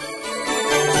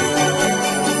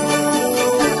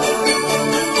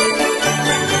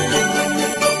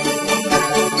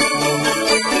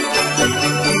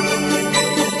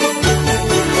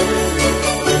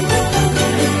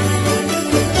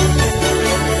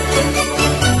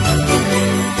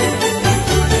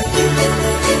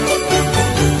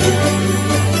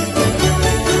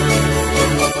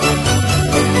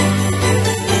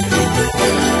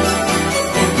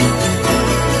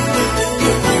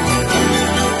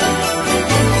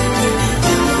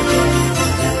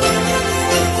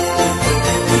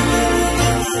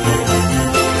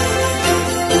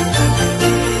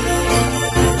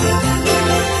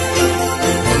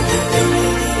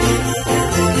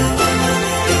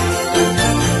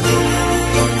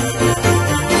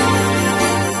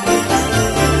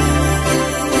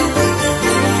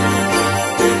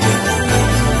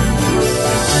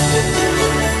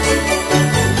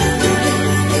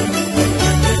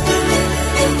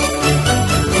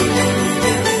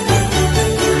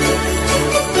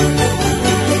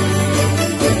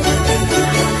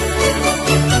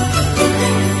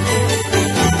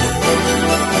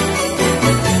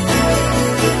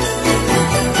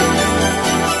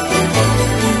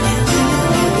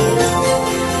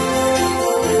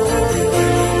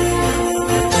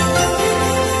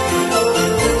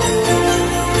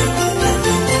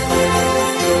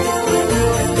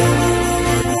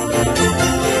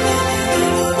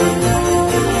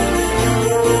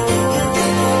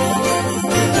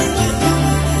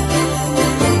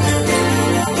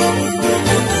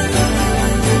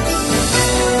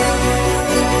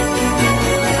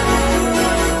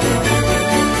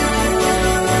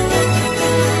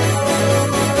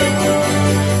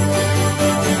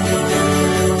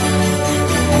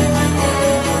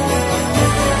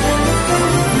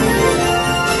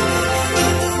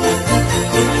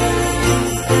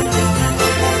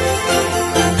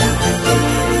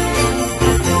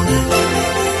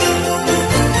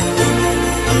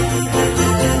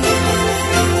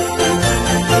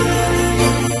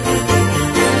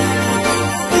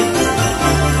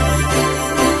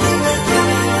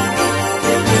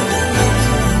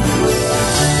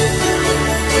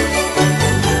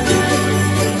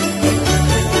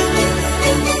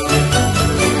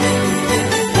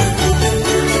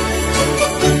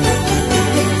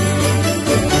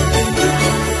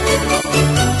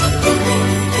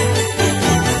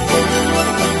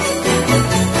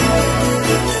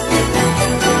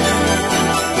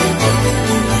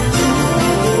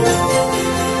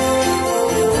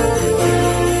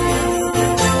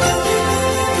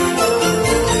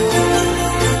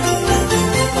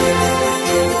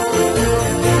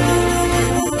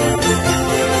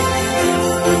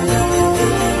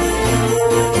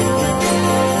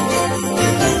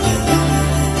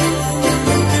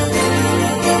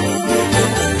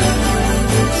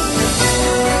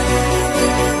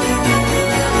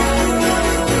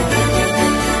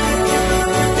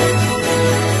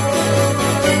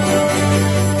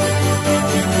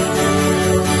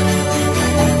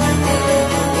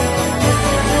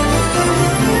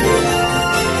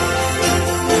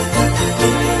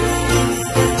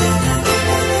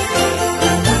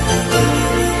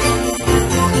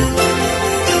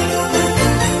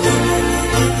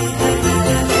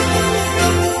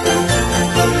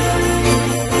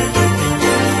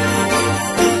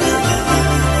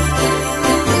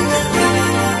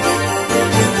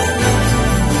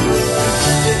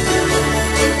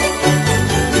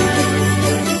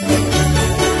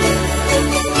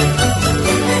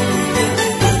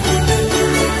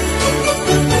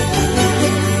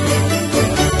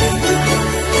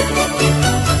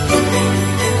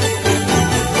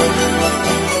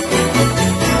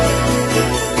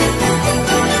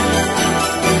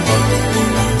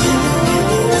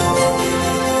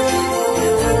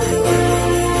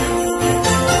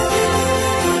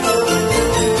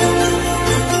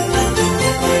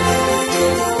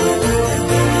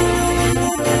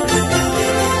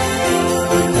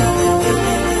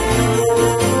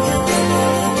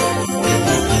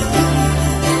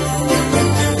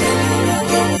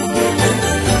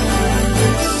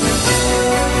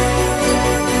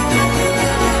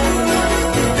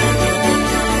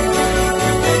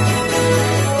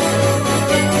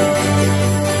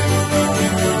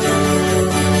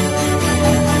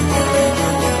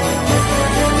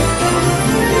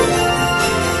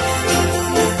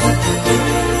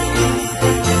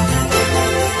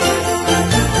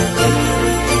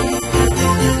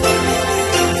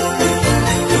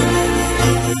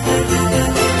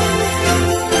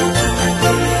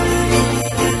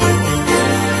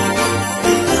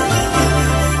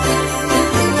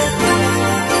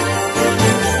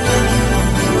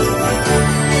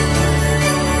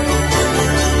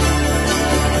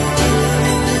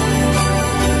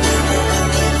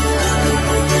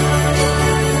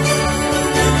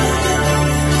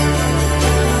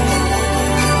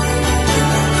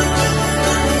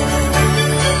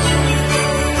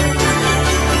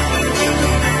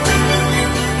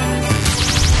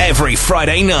 every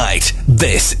Friday night.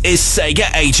 This is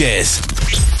Sega Ages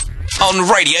on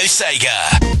Radio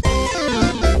Sega.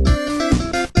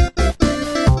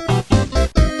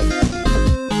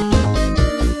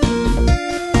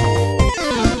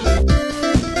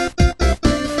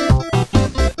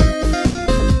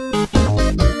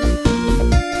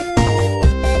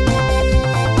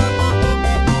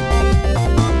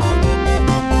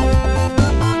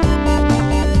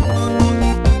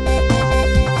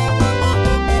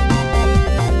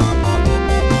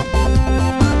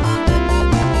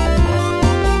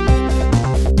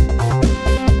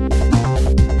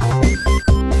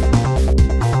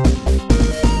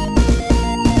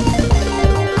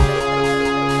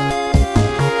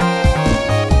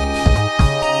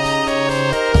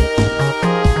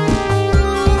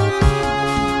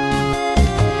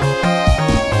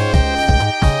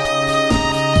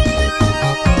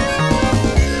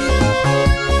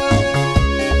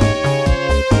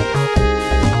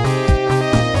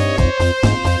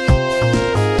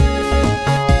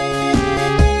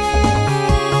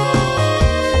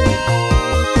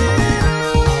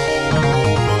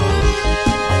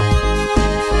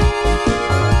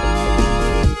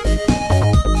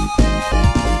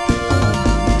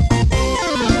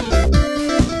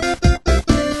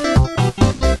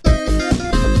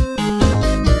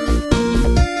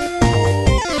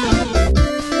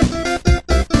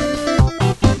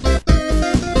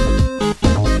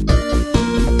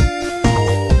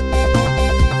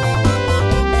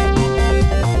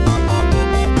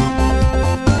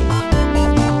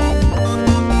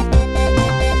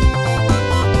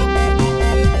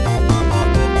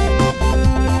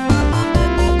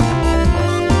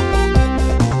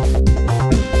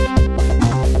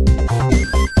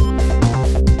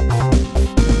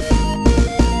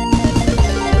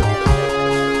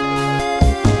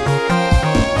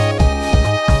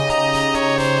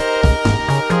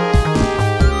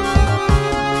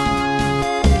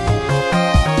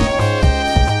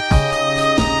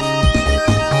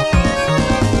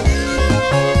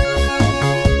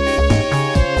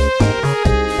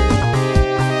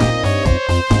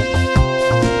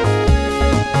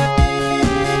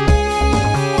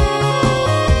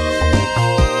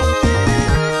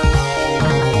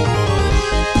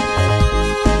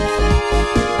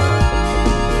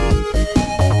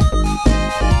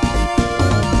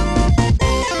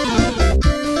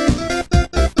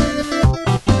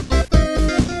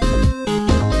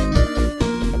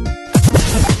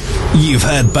 You've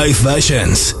heard both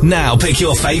versions. Now pick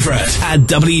your favourite at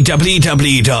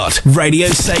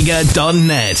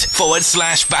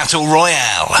www.radiosega.net/Battle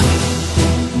Royale.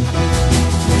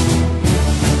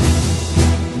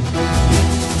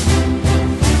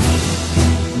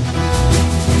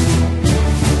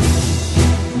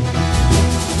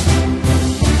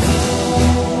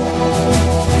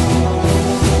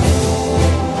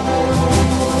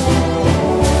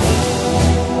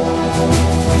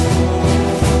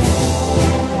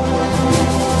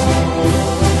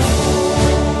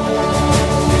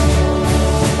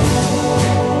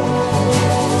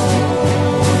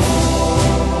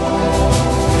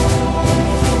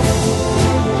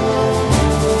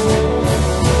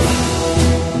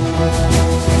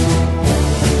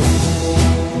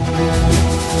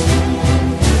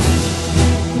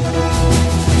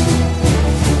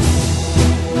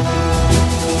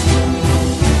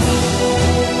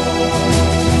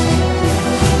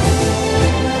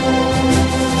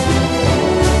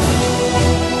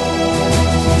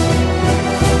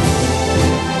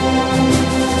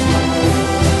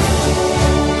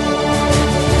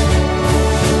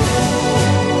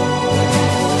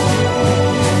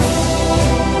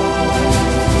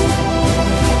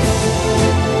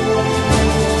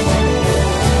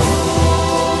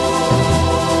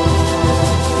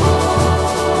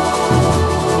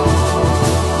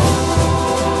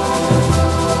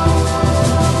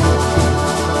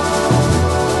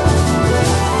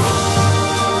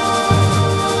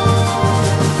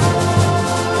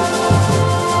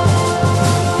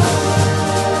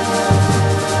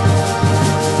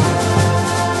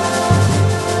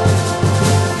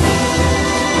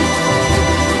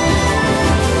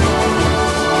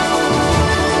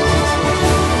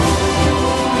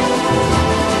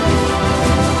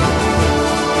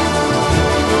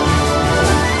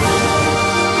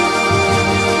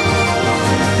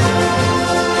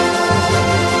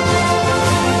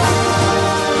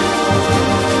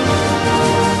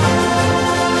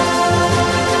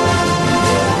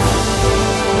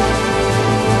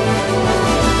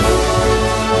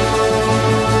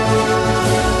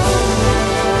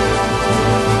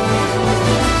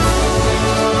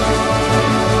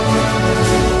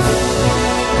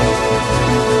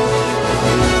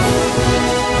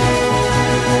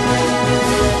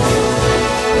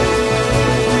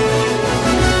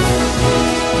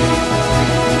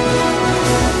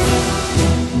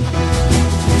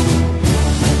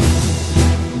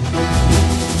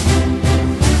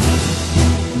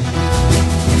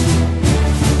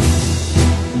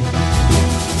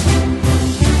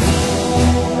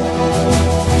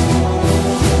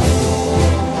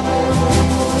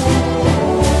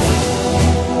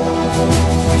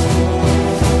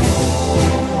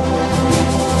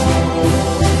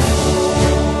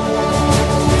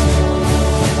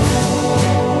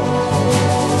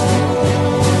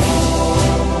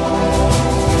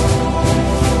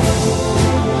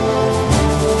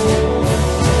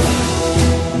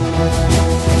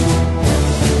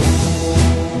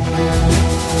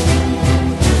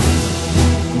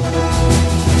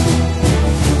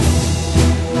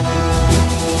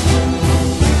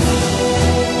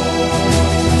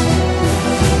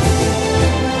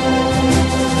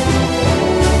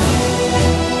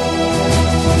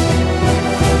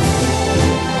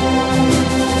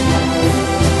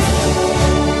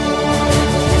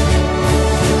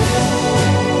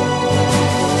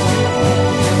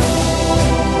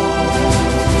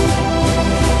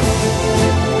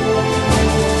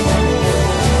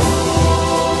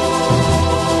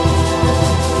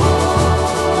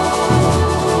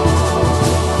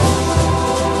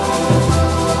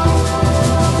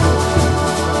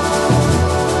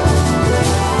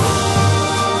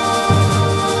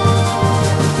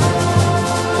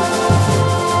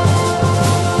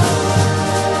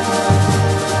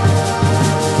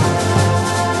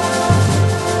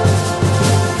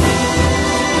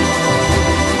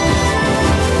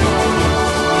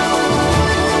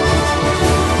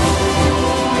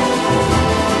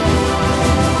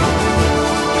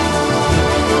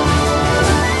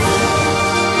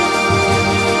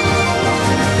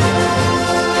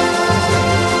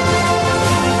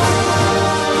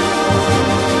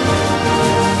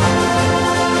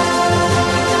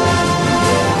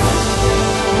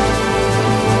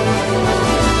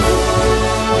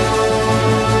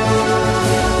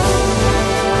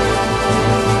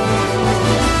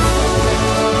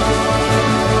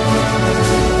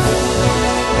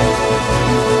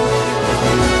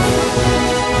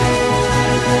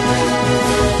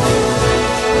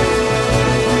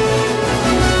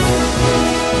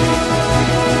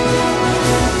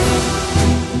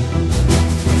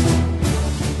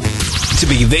 To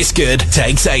be this good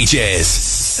takes ages.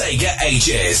 Sega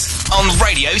Ages on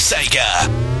Radio Sega.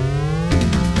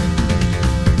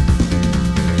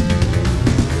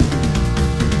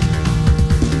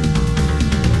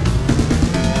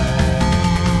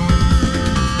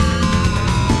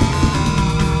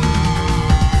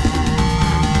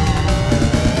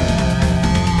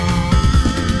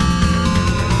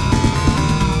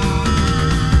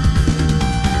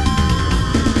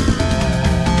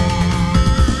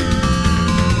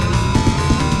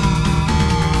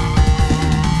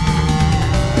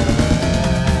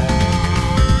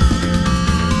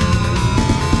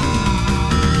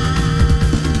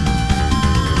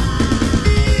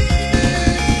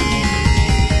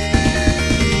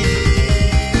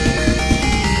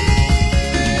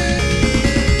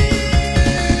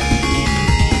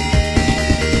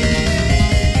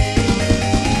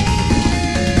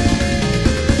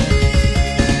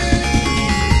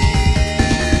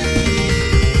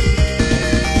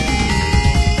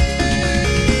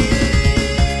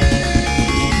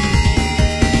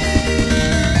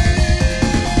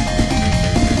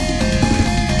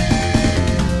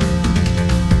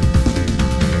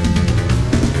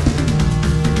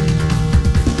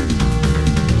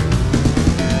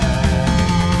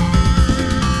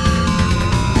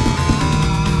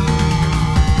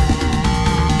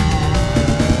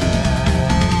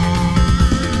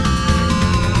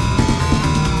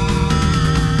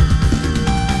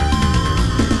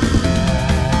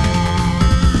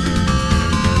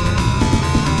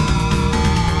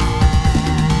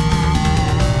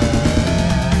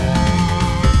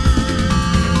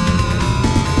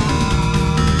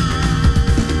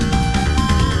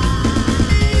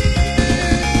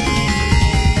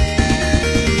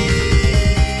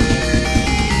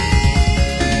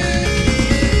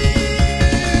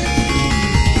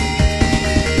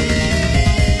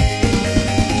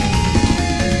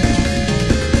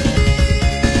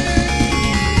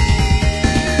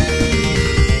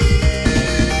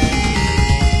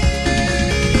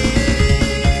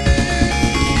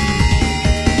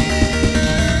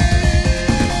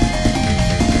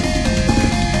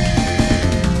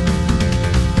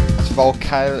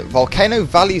 Volcano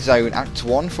Valley Zone Act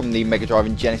 1 from the Mega Drive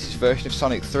and Genesis version of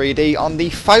Sonic 3D on the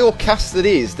failcast that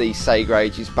is the Sega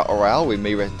Ages Battle Royale with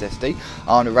me, Resident SD,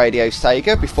 on Radio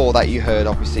Sega. Before that you heard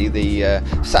obviously the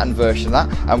Saturn version of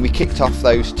that, and we kicked off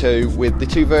those two with the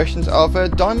two versions of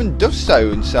Diamond Dust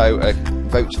Zone. So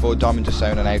votes for Diamond Dust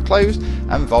Zone are now closed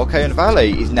and Volcano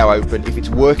Valley is now open if it's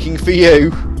working for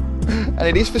you. And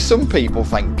it is for some people,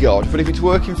 thank God. But if it's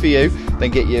working for you, then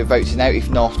get your votes in out. If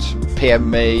not, PM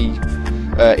me,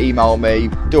 email me,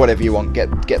 do whatever you want, get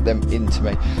them into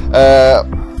me.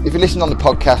 If you listen on the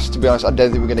podcast, to be honest, I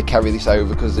don't think we're going to carry this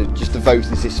over because just the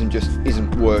voting system just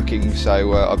isn't working.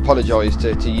 So I apologise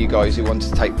to you guys who wanted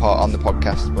to take part on the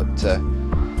podcast, but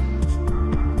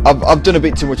I've done a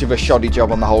bit too much of a shoddy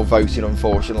job on the whole voting,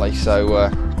 unfortunately. So I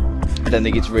don't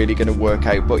think it's really going to work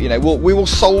out. But you know, we will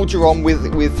soldier on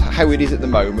with how it is at the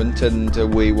moment, and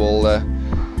we will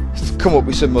come up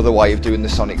with some other way of doing the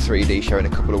Sonic 3D show in a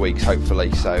couple of weeks,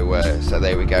 hopefully. So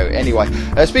there we go. Anyway,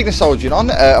 speaking of soldiering on,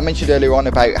 I mentioned earlier on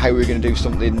about how we were going to do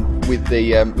something with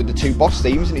the two boss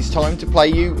themes, and it's time to play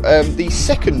you the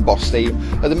second boss theme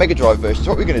of the Mega Drive version.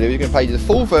 So what we're going to do is we're going to play you the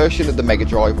full version of the Mega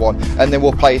Drive one, and then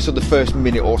we'll play so the first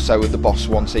minute or so of the boss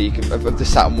one, so you can of the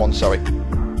Saturn one, sorry.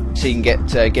 So you can get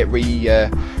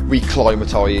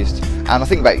reclimatised, and I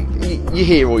think you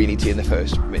hear all you need to in the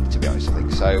first minute, to be honest. I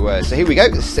think so. So here we go,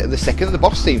 the second of the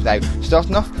boss themes now,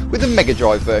 starting off with the Mega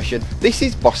Drive version. This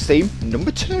is boss theme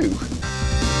number 2.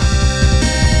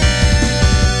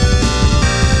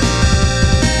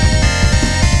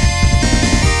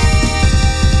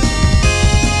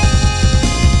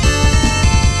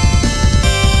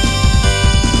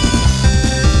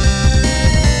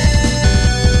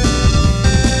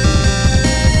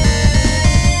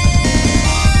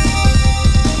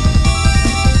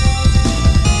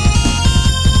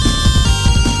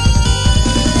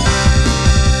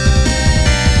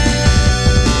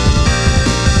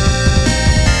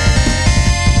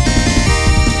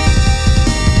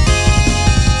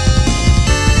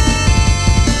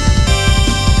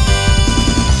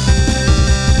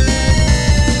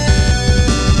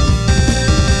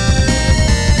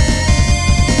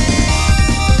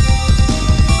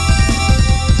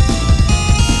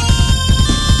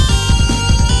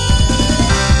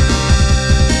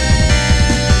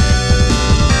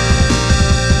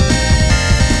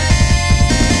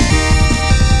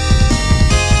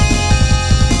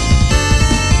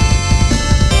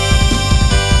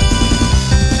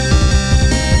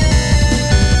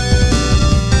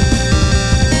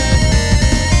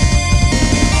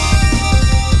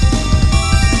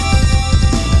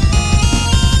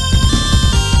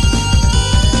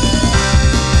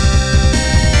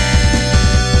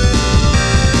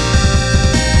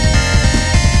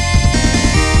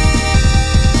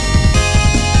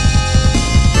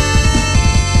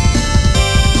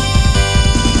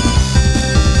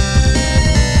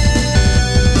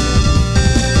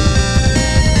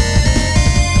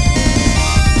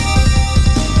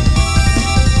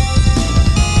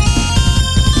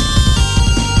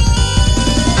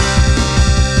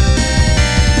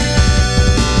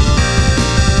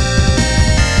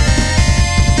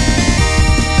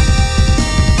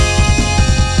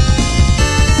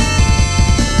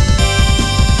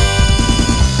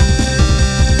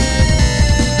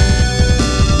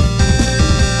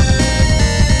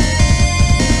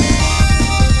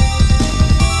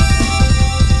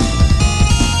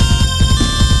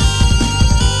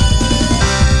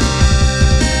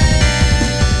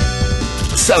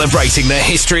 celebrating the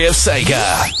history of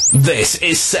Sega. This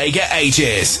is Sega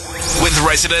Ages with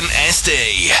Resident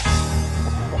SD.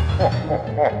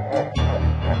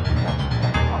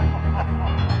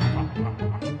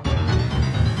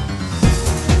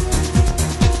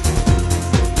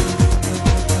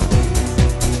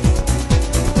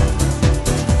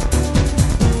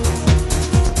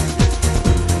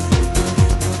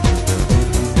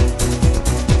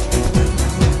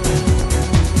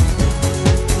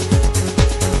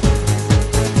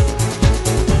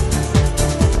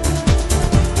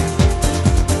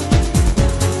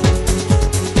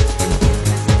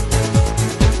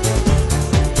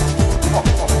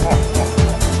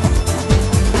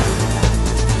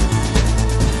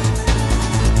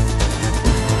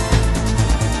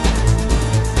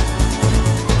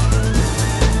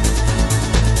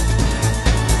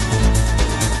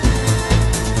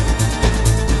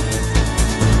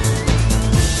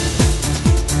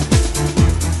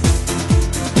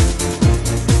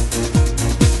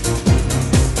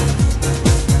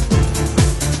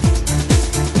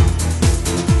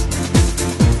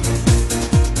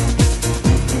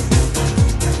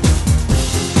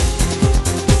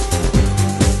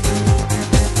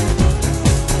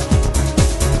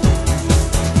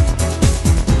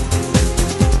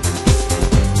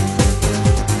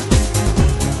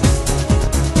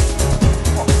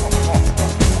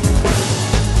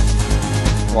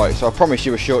 Right, so I promised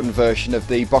you a shortened version of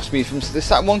the boss moves from the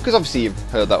Saturn one, because obviously you've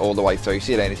heard that all the way through,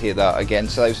 so you don't need to hear that again.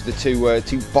 So those are the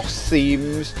two boss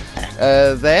themes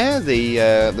there.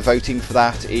 The voting for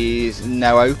that is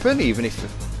now open, even if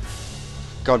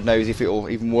God knows if it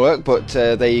will even work. But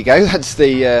there you go. That's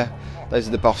those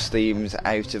are the boss themes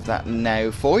out of that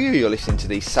now for you. You're listening to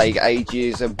the Sega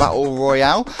Ages Battle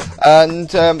Royale, and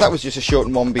that was just a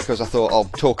shortened one because I thought I'll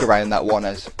talk around that one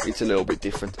as it's a little bit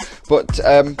different. But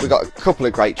we've got a couple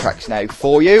of great tracks now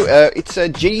for you. It's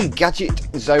Gene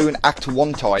Gadget Zone Act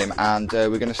 1 time, and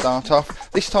we're going to start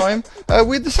off this time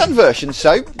with the Sun version.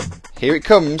 So here it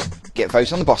comes. Get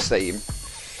votes on the boss theme.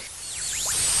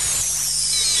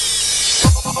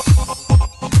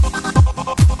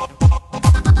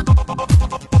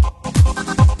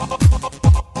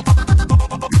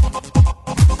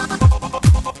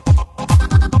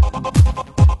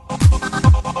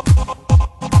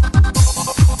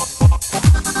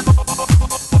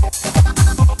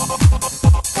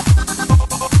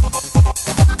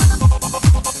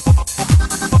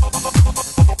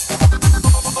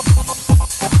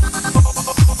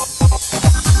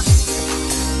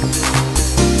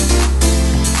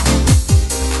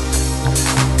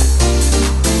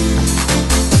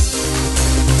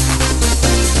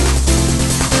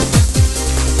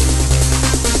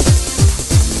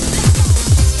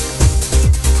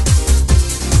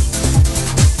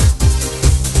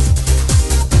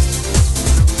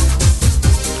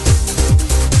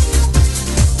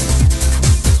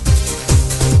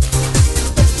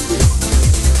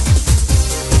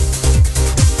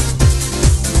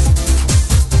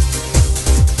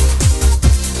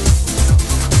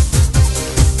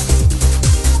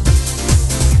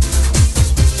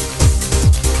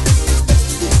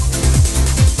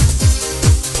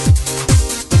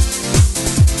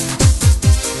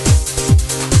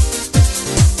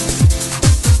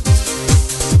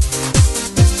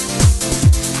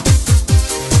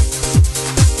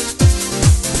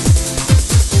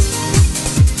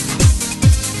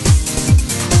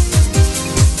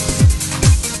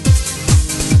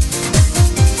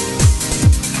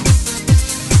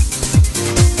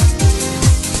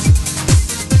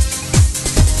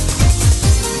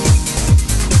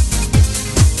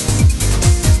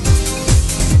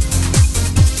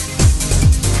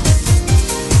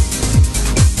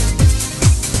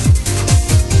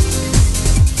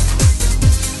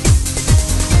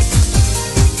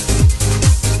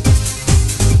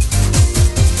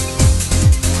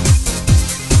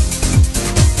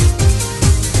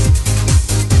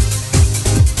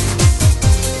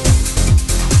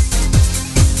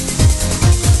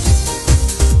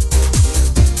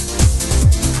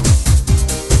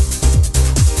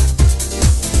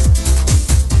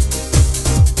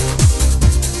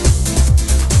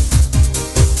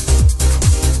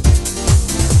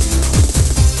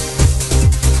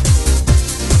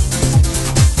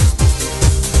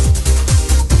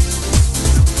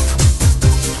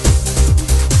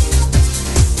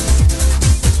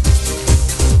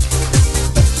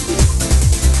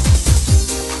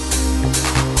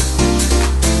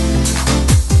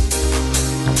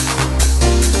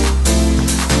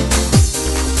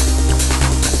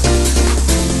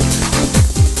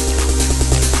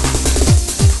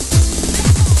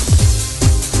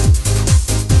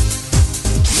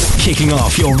 kicking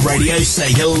off your Radio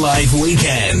Sega Live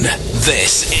weekend.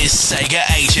 This is Sega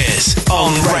Ages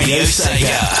on Radio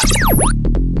Sega.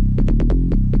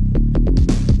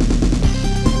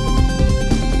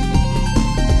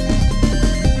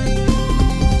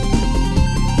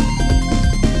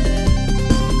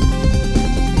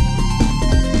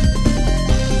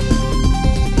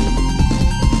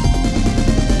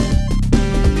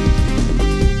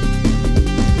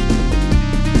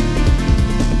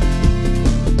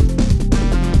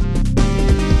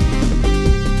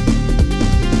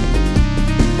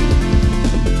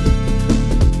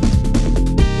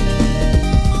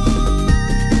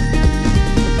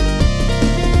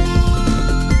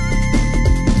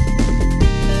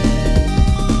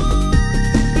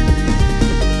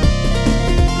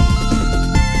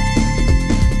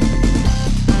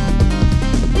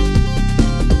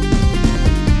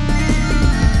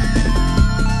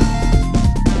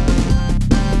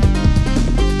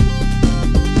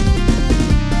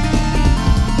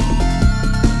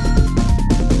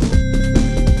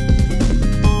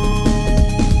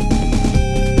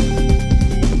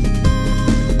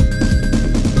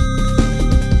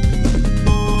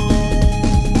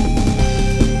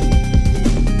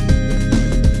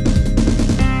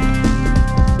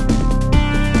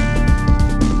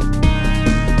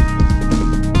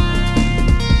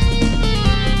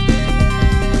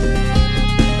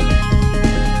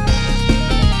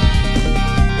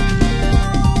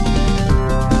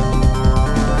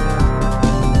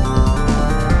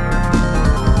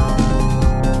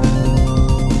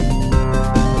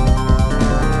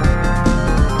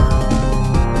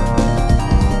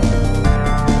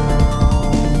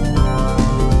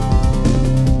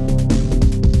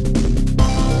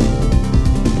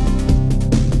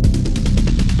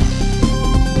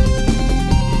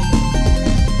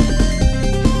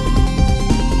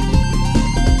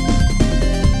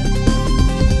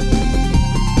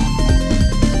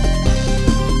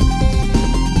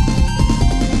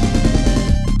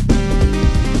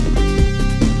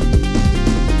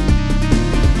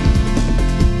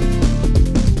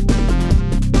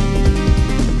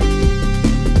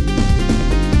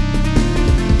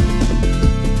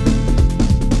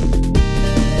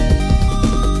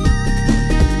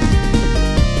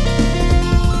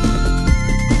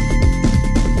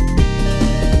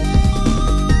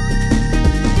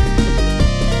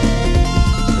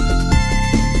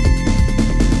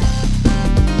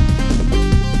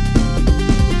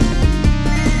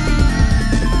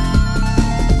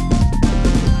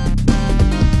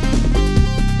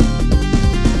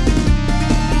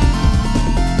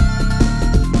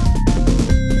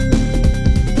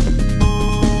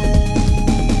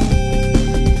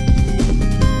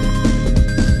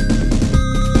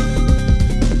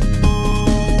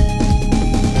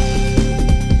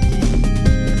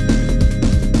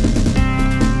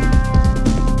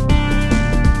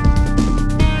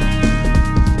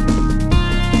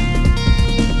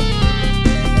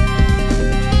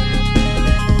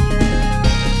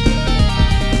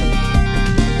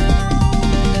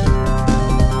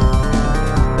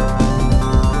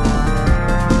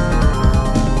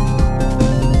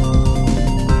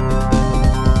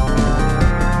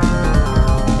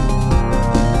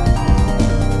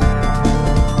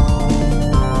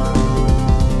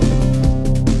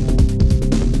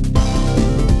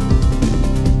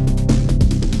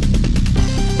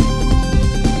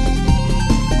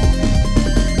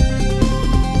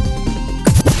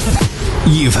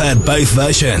 You've heard both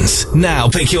versions. Now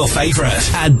pick your favorite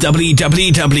at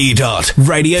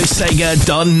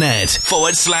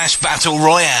www.radiosega.net/Battle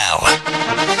Royale.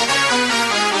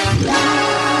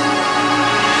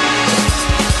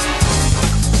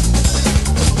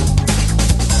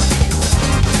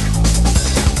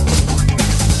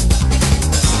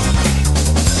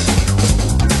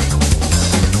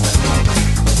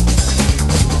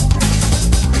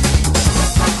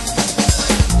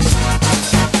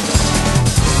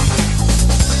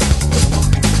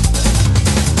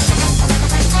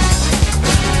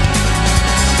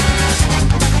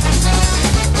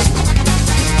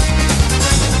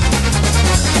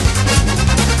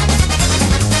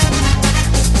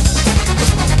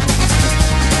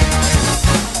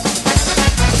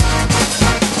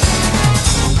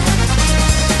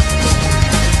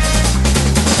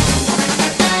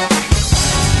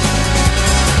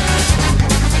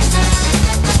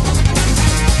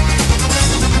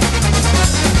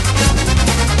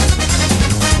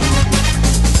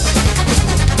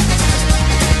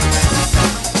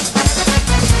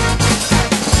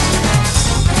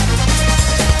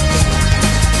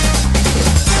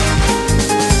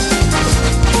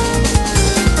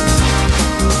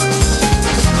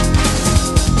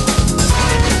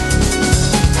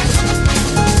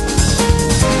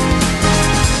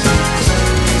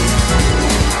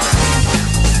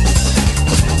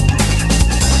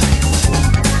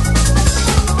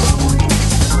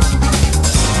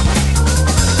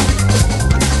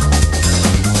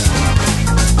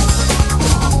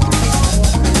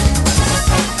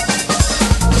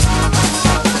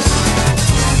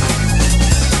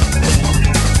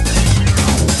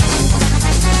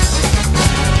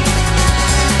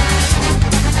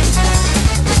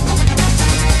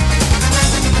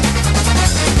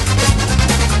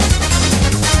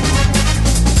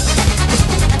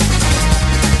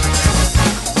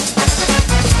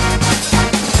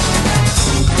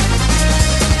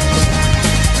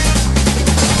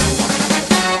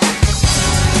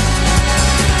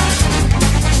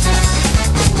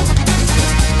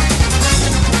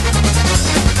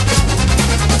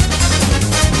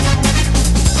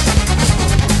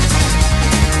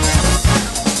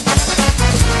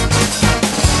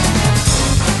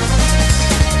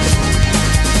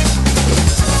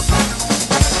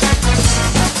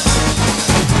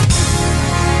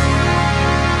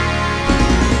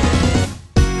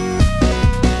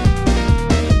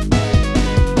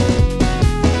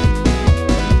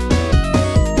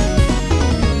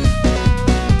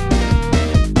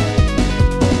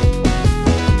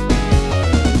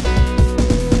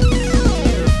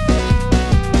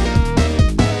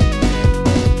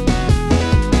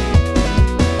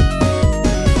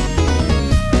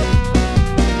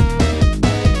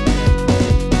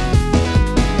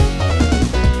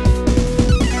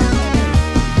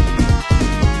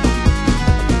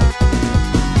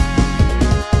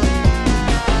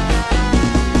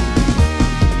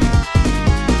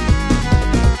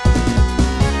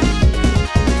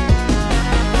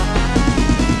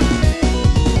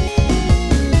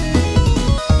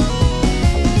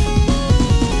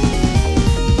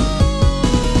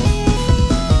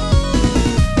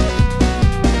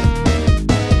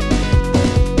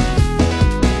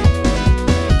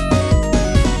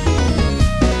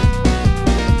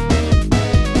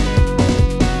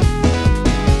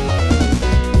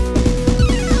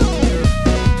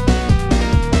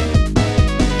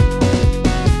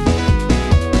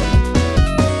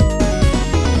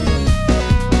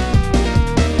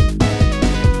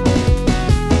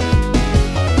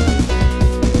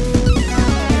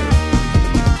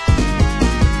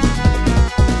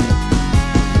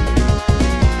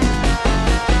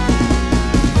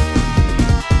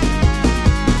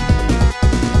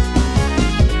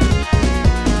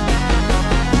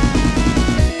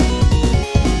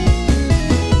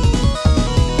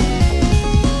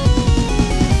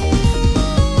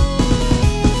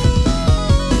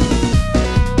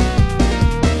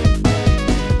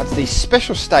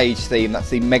 special stage theme. That's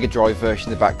the Mega Drive version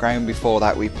in the background. Before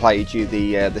that we played you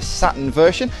the Saturn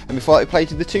version, and before that we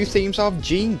played you the two themes of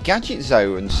Gene Gadget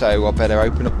Zone. So I better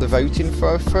open up the voting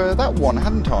for that one,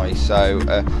 hadn't I? So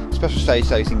special stage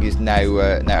voting is now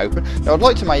open. Now I'd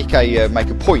like to make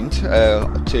a point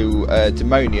to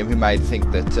Demonium, who made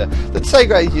think that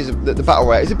Sega Ages the Battle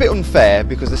Royale is a bit unfair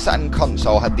because the Saturn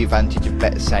console had the advantage of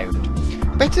better sound.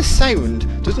 Better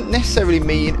sound doesn't necessarily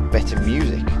mean better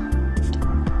music.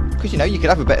 Because, you know, you could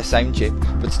have a better sound chip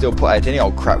but still put out any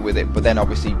old crap with it, but then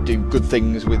obviously do good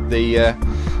things with the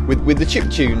with the chip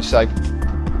tunes. So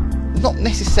not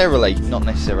necessarily.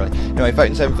 Anyway,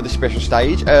 voting's open for the special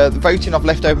stage. The voting I've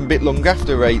left open a bit longer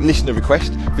after a listener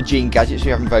request for Gene Gadget. So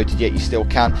you haven't voted yet, you still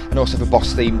can, and also for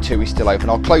Boss Theme 2 is still open.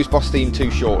 I'll close Boss Theme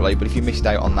 2 shortly, but if you missed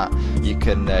out on that, you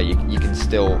can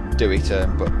still do it.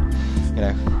 But you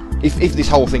know, if this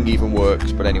whole thing even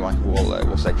works. But anyway,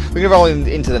 we'll see. We're going to roll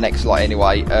into the next lot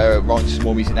anyway. Roll into some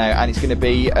more music now, and it's going to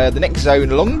be the next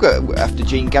zone longer after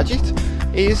Gene Gadget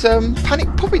is Panic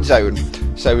Puppet Zone.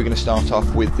 So we're going to start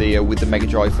off with the Mega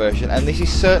Drive version, and this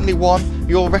is certainly one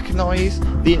you'll recognise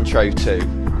the intro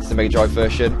to. It's the Mega Drive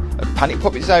version of Panic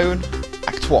Puppet Zone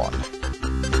Act 1.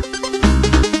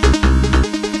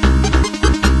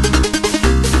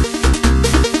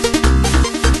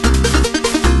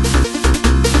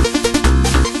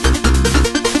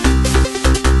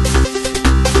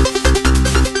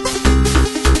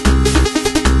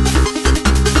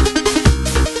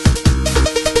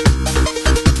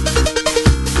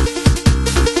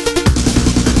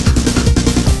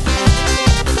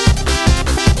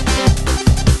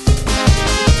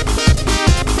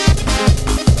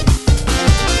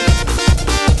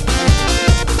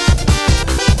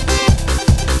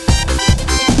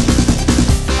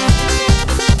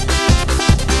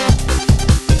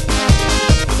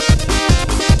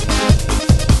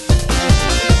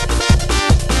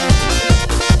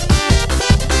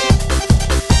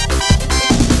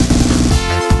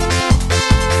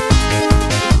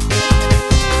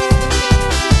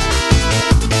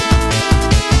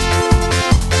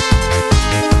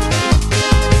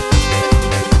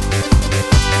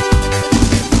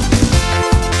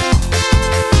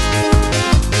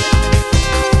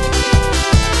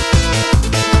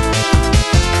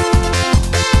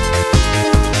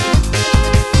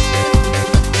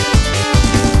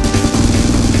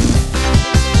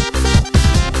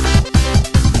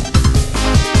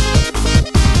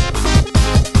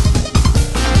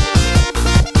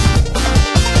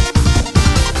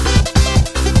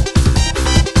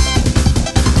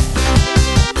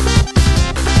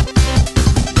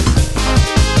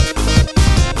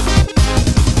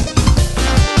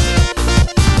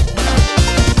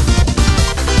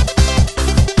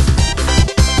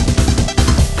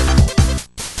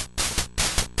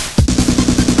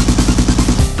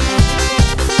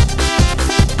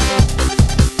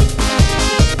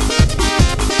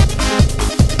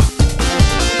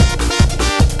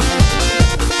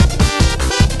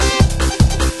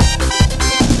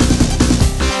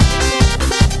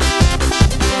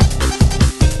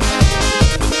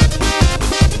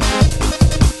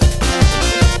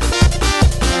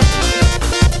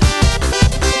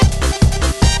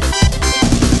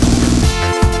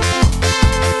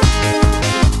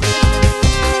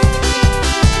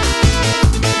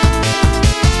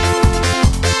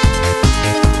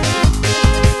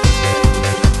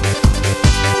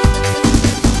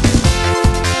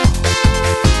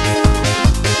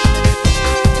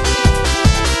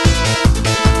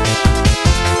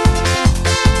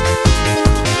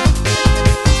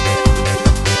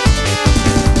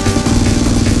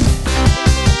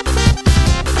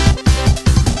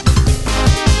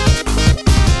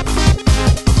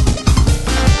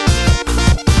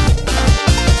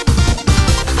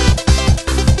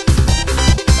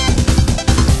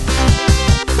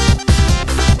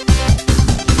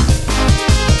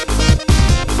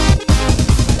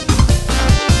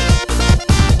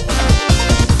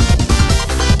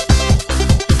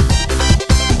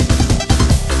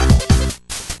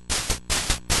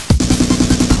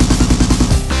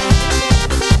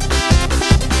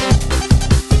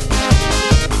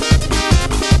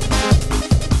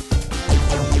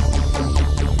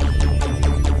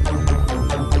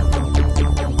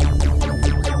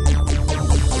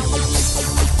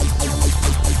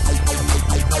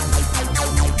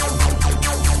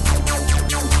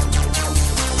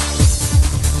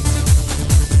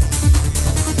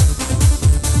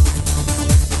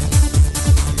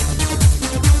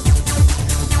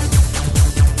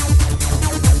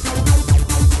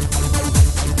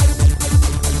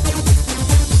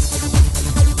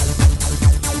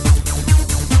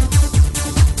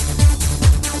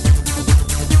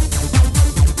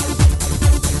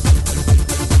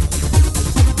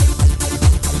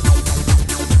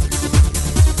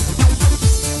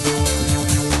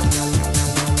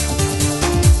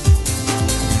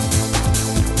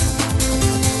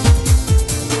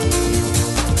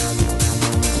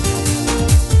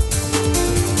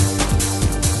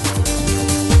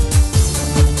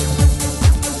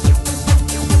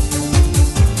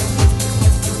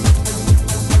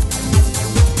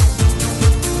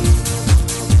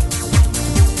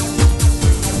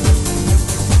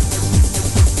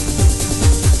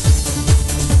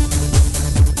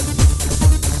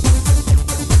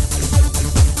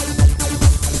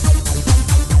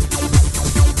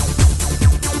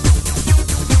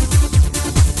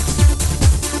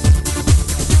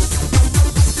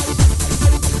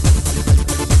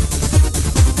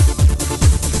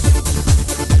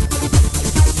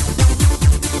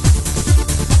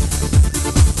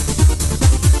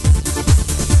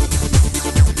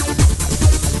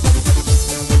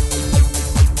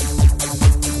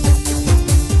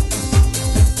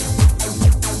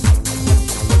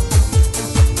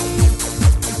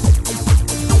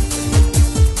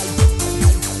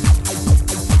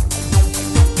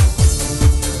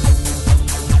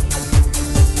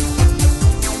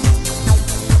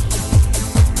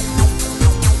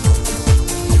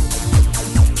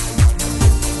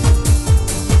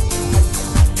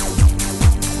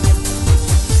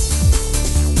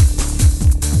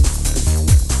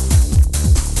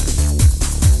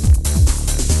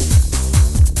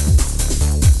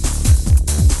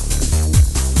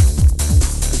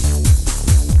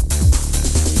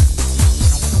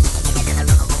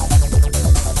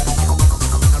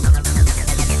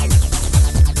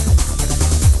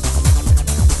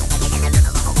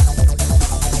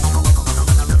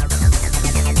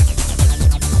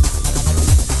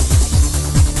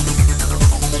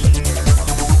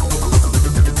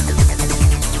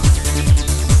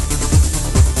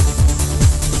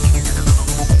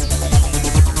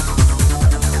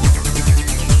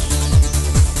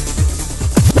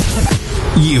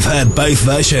 You've heard both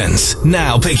versions.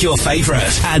 Now pick your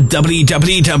favourite at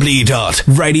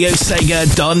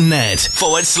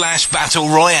www.radiosega.net/Battle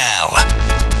Royale.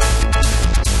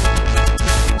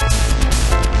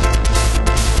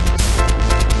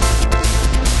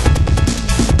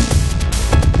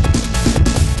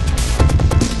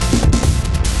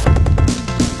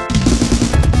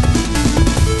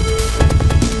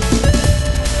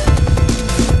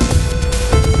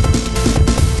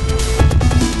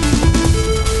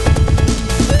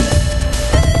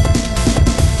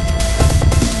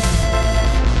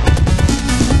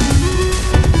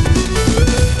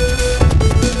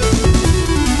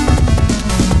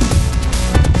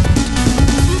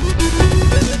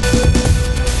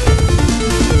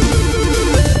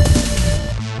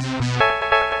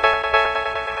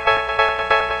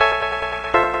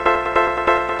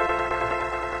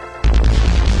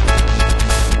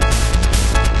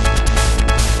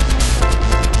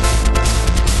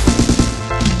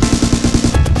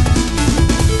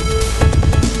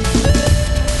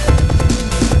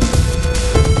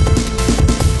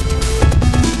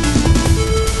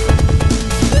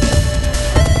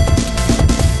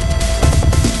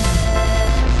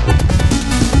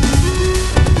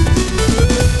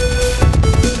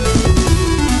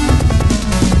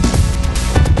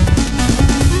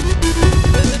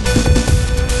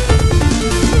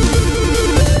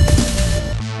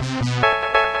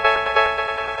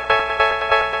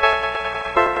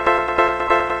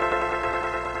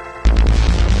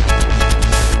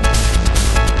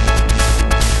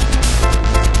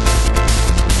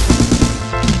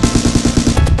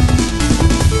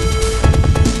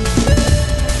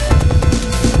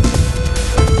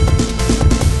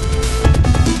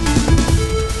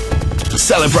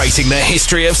 Celebrating the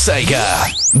history of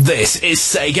Sega. This is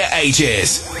Sega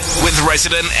Ages with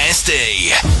Resident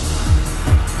SD.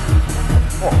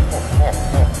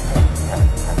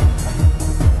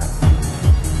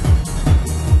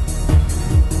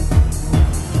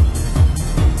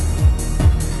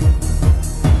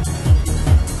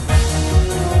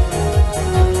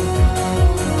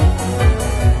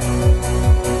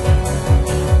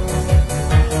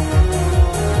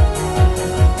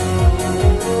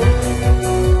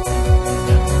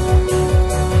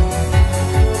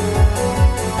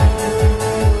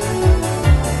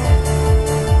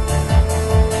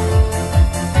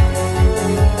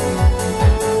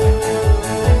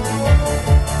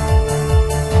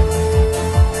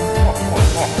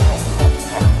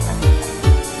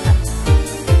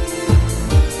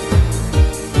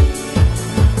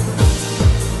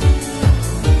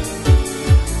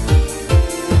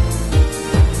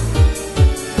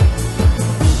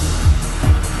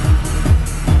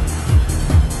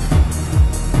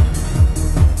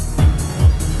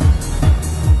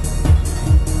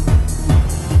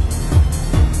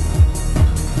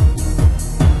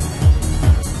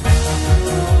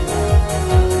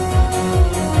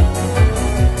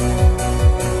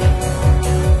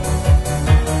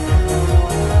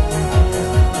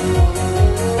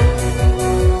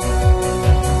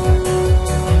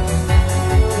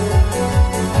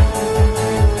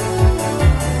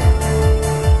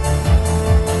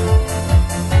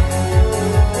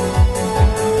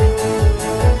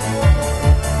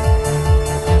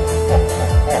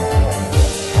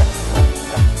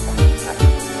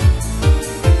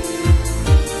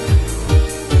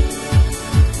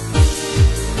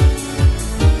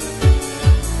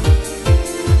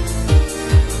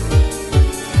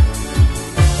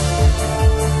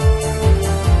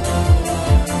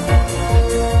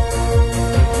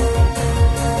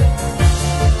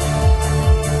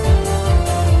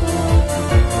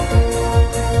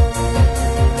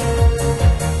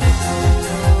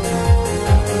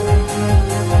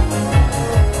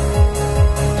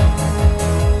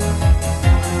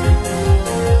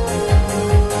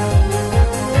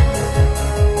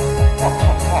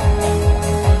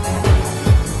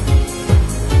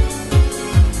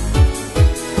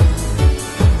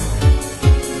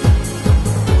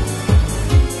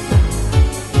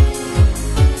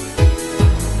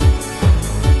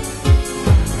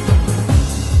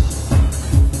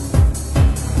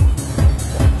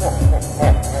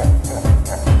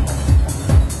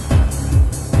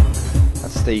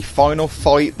 The final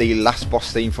fight, the last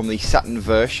boss theme from the Saturn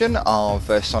version of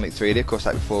Sonic 3D. Of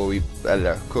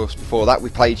course, before that we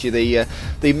played you the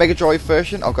Mega Drive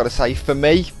version. I've got to say, for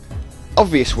me,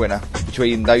 obvious winner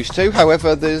between those two.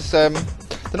 However, there's they're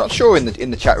not sure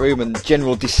in the chat room, and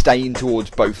general disdain towards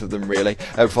both of them really.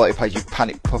 Before they played you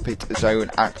Panic Puppet Zone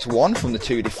Act 1 from the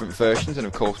two different versions, and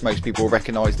of course most people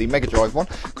recognise the Mega Drive one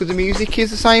because the music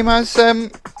is the same as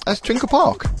Twinkle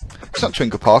Park. It's not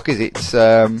Twinkle Park, is it? It's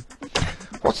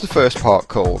what's the first park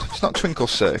called? It's not Twinkle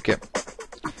Circuit.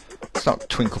 It's not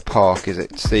Twinkle Park, is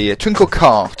it? It's the Twinkle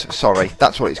Cart. Sorry,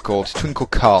 that's what it's called. It's Twinkle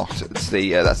Cart. It's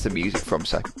the that's the music from.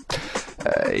 So,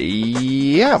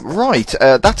 yeah, right.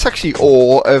 That's actually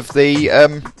all of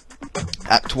the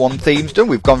Act 1 themes done.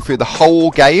 We've gone through the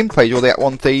whole game, played all the Act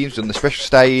 1 themes, done the special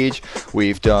stage,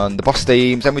 we've done the boss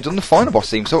themes, and we've done the final boss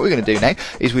theme. So what we're going to do now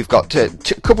is we've got a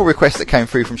couple requests that came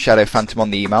through from Shadow Phantom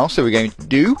on the email, so we're going to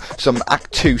do some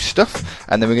Act 2 stuff,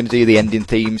 and then we're going to do the ending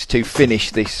themes to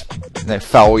finish this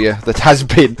failure that has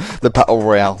been the Battle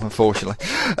Royale, unfortunately.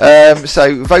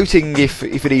 So voting, if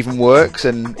it even works,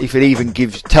 and if it even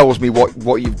tells me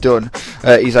what you've done,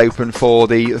 is open for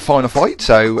the final fight,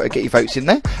 so get your votes in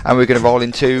there, and we're going to roll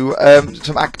into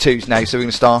some Act 2s now. So we're going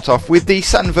to start off with the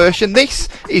Saturn version. This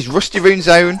is Rusty Rune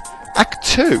Zone Act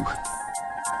 2.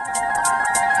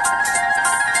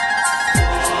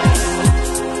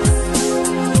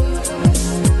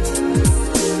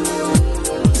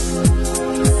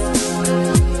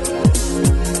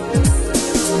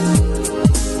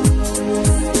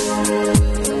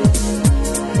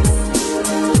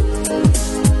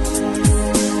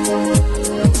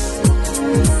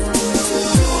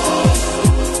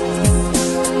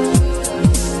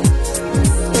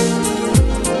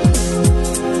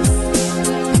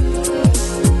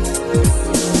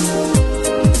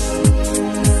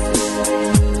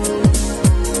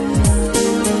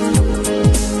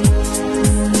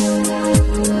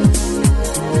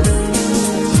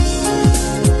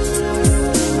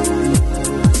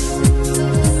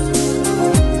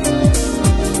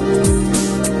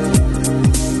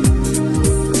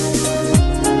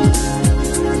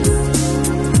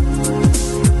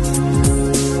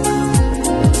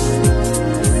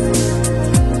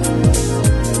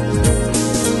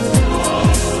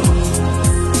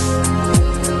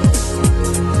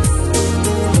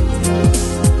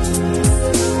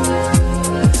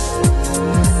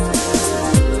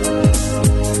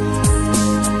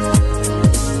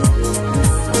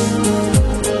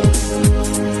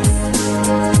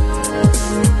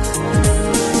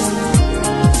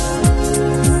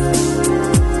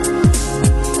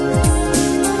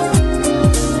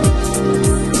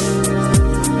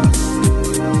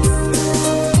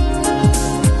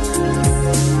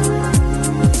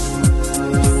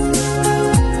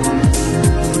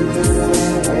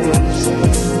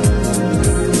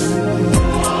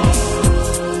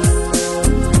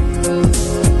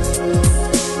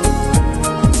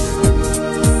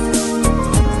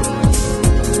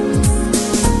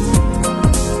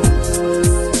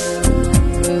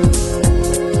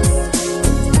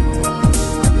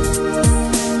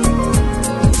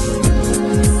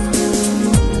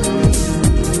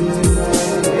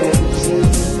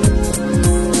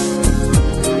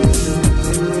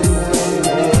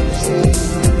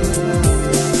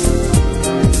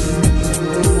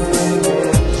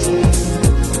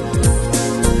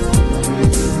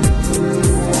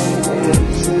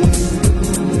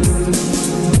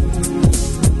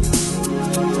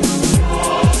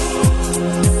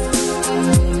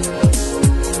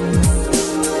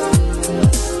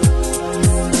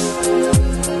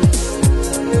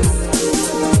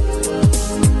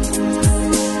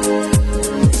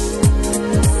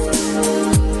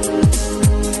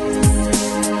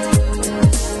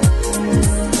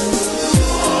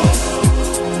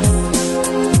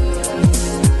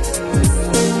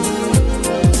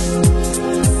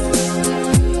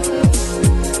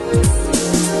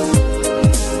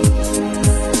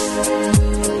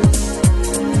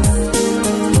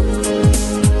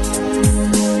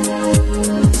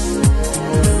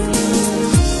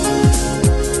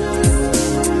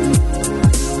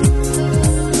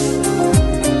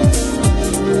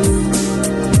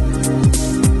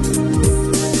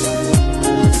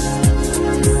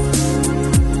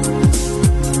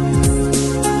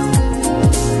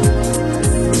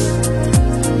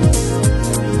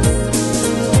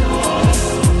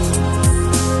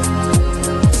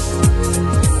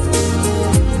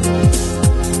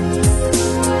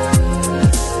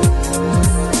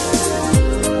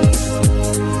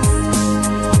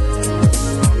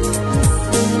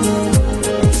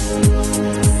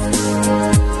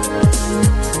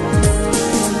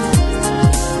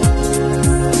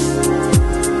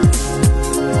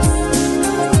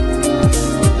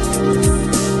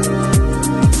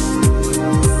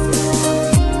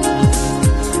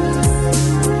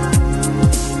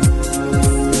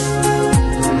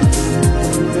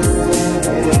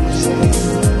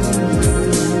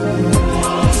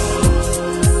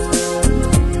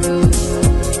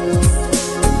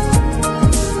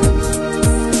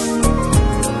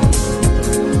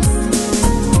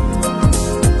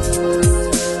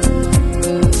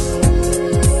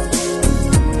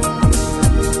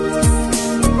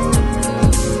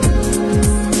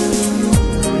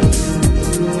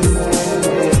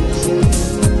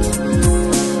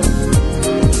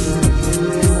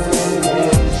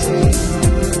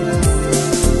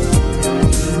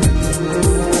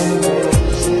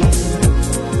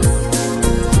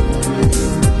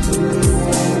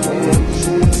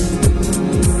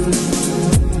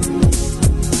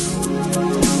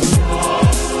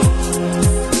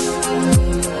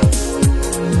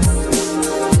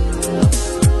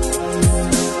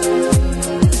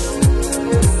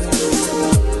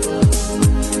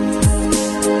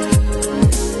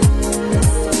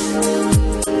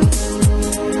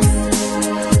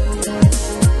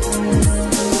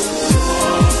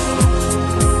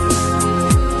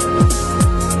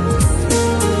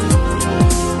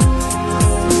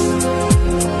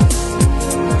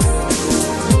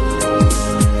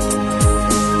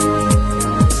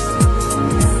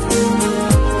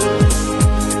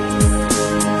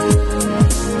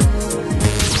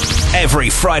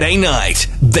 Friday night.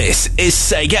 This is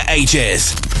Sega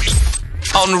Ages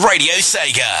on Radio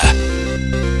Sega.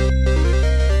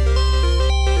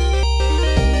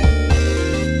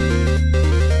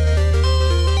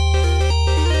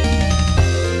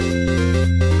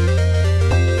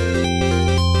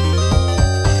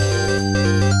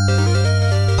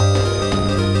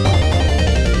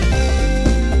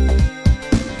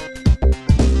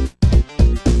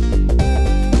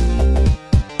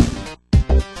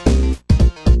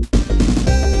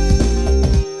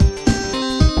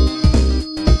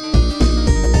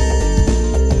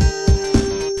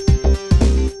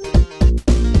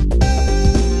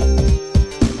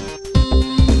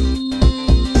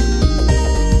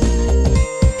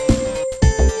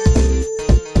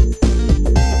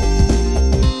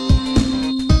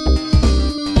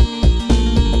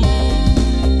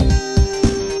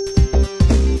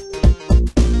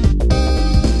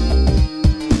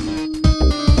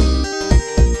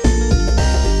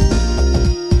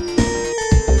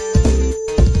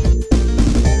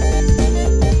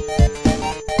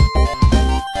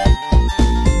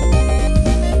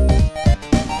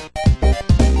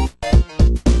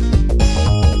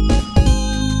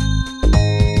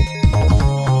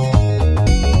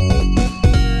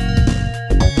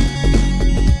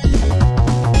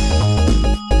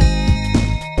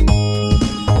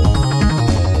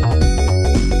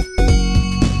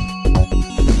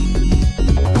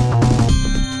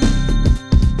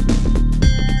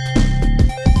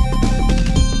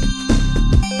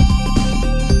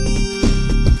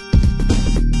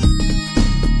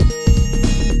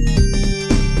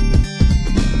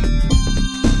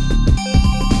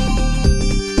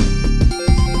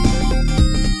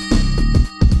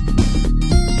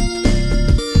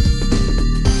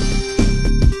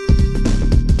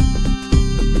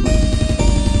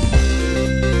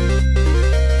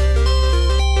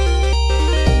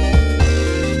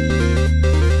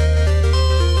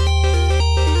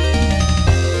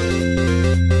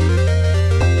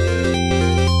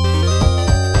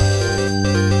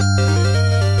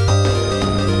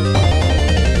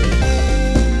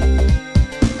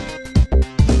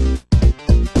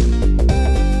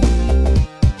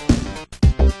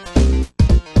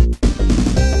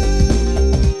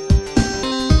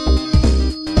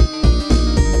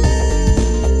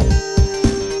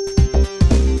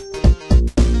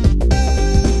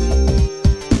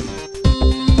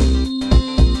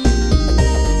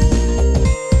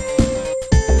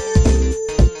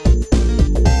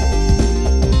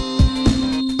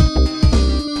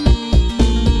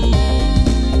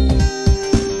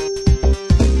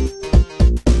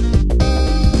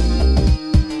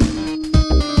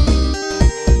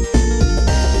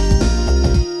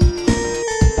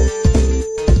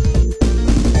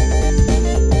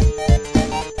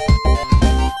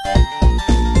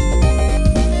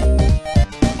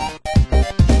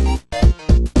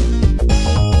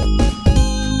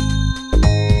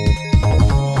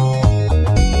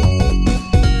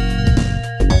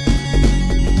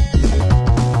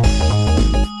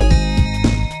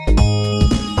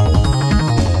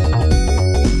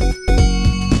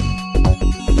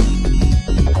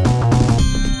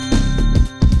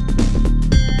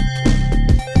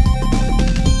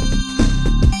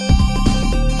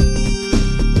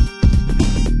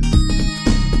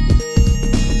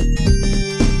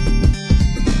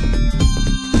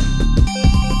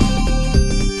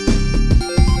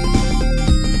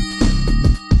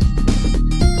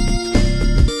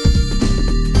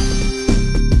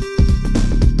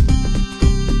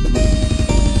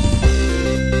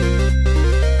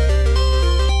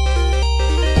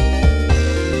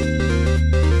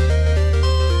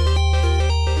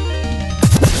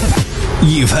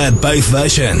 You've heard both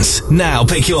versions. Now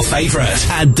pick your favorite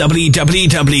at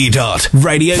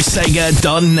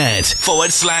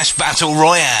www.radiosega.net/Battle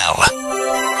Royale.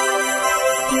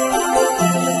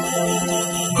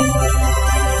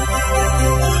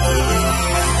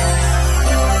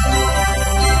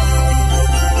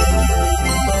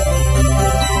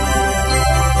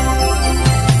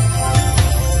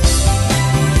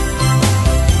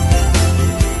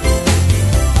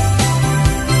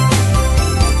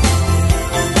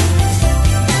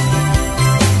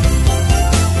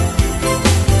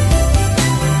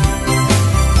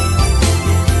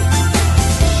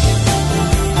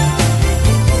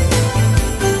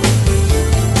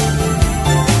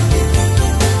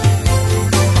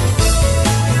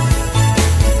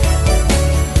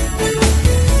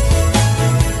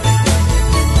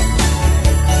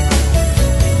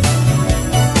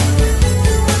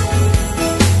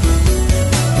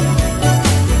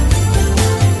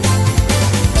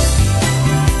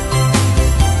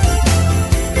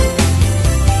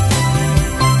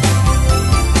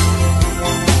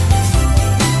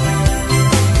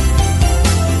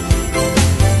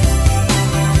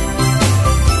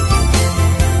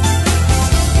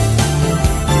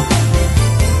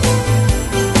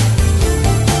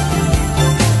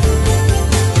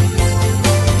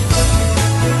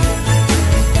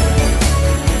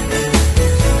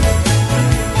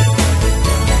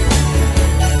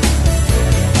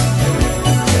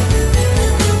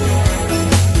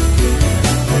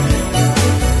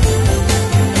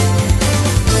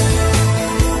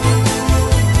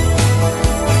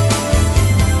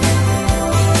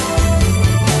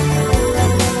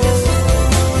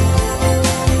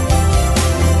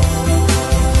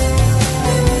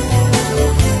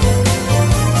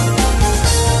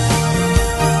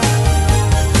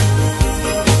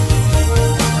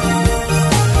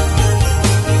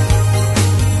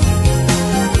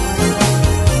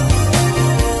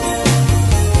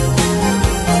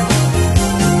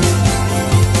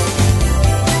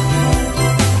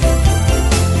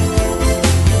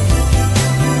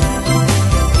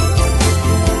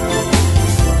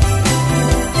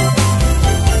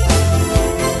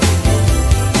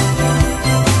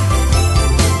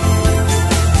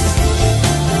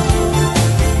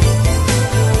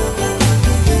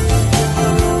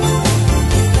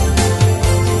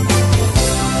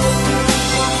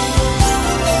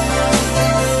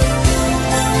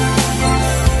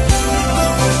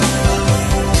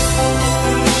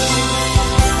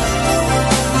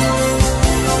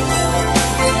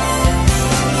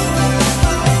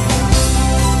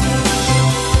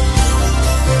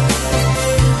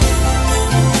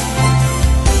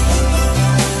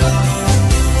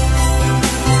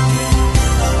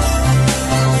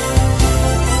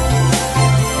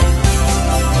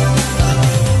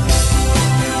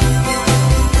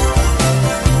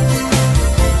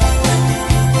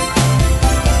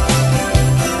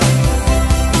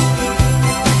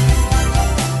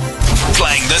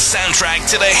 soundtrack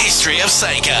to the history of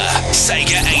Sega.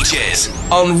 Sega Ages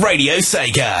on Radio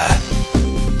Sega.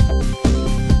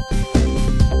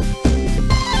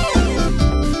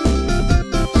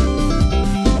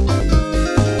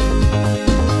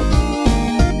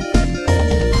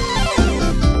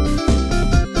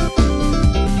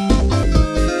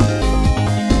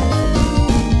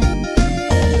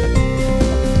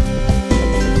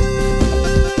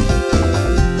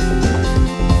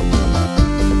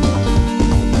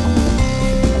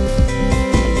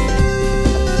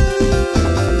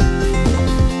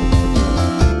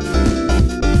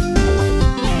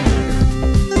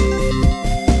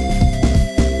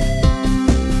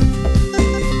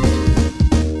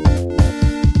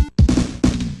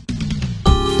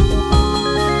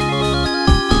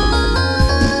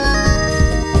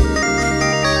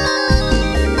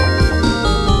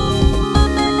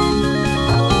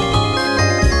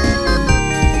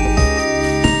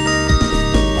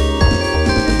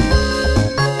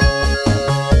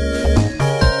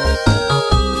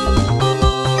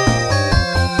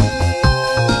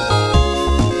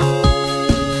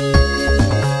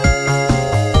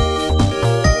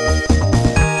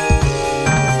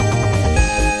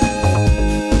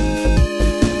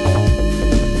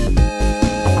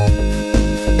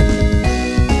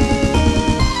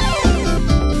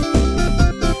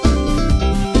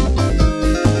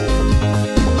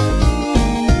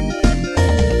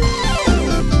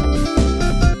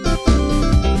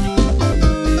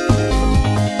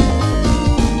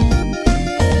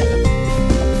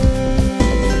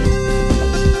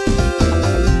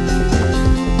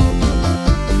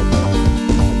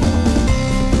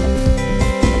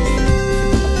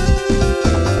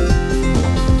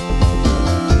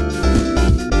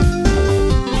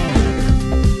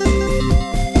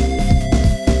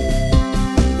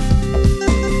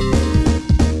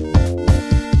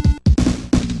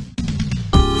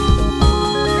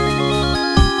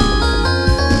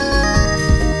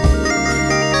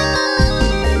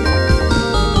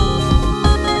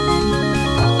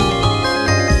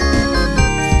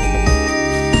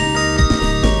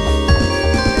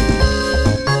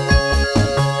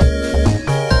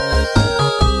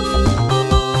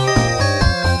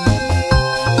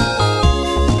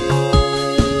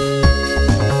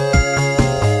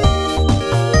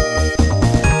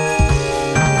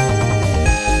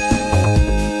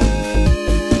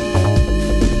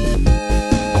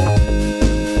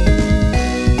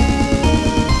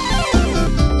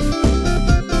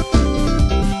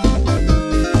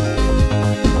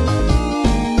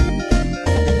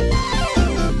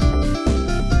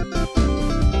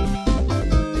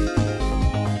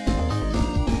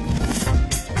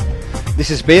 This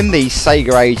has been the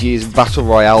Sega Ages Battle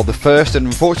Royale, the first and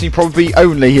unfortunately probably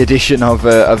only edition of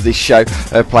this show,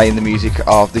 playing the music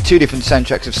of the two different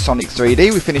soundtracks of Sonic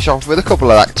 3D. We finish off with a couple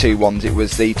of Act 2 ones. It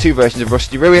was the two versions of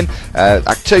Rusty Ruin,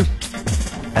 Act 2,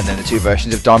 and then the two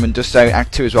versions of Diamond Dust Zone,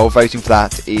 Act 2 as well. Voting for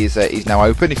that is now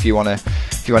open if you want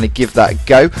to give that a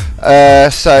go.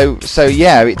 So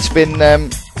yeah, it's been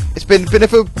a bit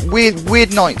of a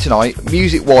weird night tonight.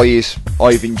 Music wise,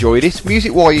 I've enjoyed it.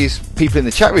 Music wise, people in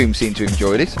the chat room seem to have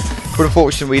enjoyed it. But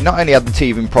unfortunately, we not only had the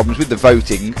teething problems with the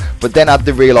voting, but then had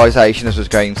the realisation as I was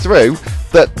going through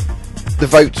that the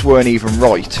votes weren't even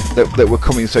right that were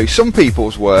coming through. Some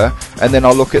people's were, and then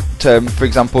I look at, for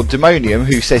example, Demonium,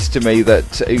 who's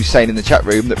saying in the chat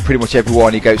room that pretty much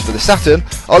everyone who goes for the Saturn.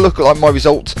 I look at my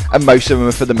results, and most of them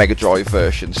are for the Mega Drive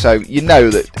version. So you know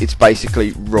that it's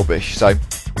basically rubbish. So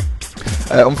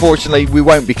unfortunately, we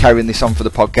won't be carrying this on for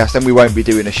the podcast, and we won't be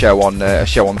doing a show on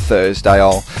Thursday.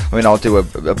 I'll do a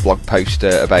blog post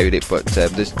about it, but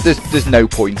there's no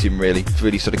point in really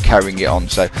sort of carrying it on.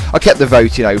 So I kept the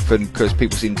voting open because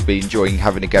people seem to be enjoying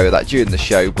having a go at that during the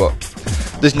show, but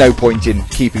there's no point in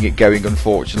keeping it going,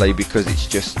 unfortunately, because it's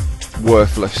just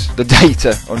worthless, the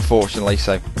data, unfortunately.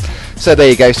 So there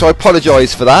you go. So I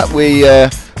apologise for that.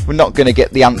 We're not going to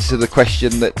get the answer to the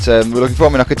question that we're looking for. I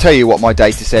mean, I could tell you what my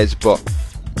data says, but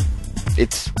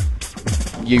it's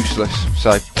useless.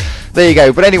 So there you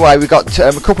go. But anyway, we've got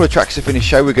a couple of tracks to finish the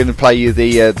show. We're going to play you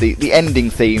the ending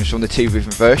themes from the two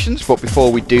different versions. But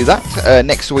before we do that,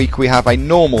 next week we have a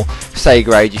normal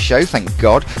Sega Ages show, thank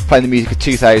God, playing the music of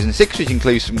 2006, which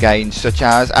includes some games such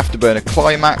as Afterburner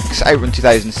Climax, Outrun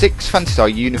 2006, Phantasy Star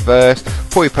Universe,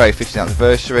 Puyo Puyo 15th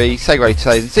Anniversary, Sega Ages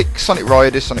 2006, Sonic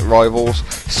Riders, Sonic Rivals,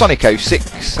 Sonic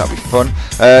 06, that'll be fun,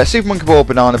 Super Monkey Ball,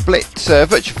 Banana Blitz,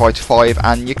 Virtua Fighter 5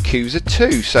 and Yakuza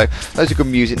 2. So those are good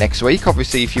music next week.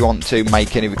 Obviously, if you want want to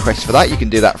make any requests for that, you can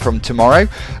do that from tomorrow.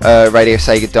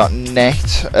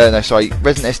 RadioSega.net. No, sorry,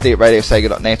 ResidentSD at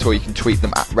RadioSega.net, or you can tweet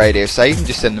them at RadioSega and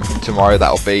just send them from tomorrow.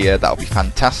 That'll be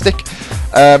fantastic.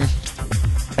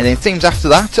 And then themes after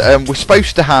that, we're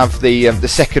supposed to have the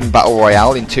second Battle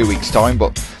Royale in 2 weeks' time,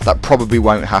 but that probably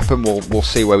won't happen. We'll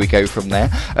see where we go from there.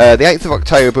 The 8th of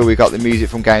October, we got the music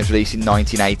from games released in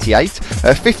 1988.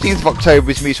 15th of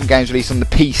October is music from games released on the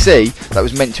PC. That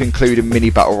was meant to include a mini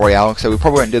Battle Royale, so we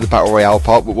probably won't do the Battle Royale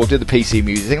part, but we'll do the PC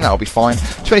music. I think that'll be fine.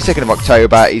 22nd of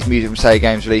October is music from Sega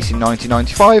games released in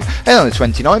 1995. And on the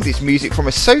 29th is music from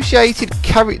associated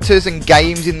characters and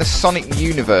games in the Sonic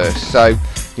universe. So,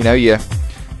 you know, your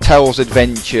Tails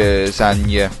Adventures and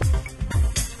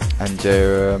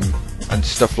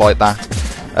stuff like that.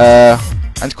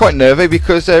 And it's quite nervy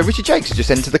because Richard Jakes has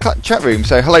just entered the chat room.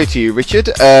 So hello to you,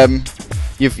 Richard.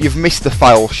 You've missed the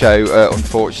file show,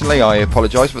 unfortunately. I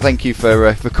apologise, but thank you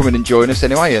for coming and joining us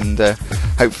anyway. And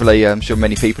hopefully, I'm sure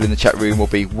many people in the chat room will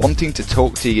be wanting to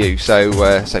talk to you. So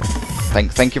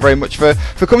thank you very much for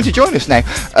coming to join us now.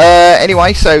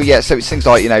 Anyway, so it's things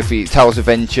like, you know, for your Tails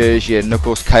Adventures, your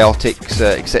Knuckles Chaotix,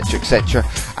 etc.,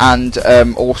 and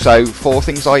also for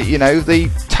things like, you know,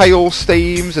 the Tails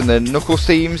themes and the Knuckles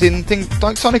themes in things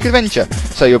like Sonic Adventure.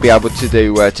 So you'll be able to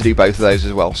do both of those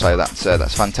as well. So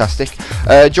that's fantastic.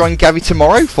 Join Gary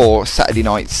tomorrow for Saturday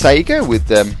Night Sega with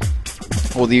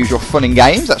all the usual fun and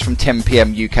games. That's from 10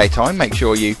 PM UK time. Make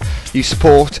sure you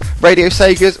support Radio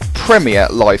Sega's premier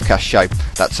livecast show.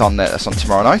 That's on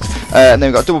tomorrow night. And then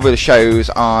we've got a double bill of shows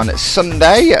on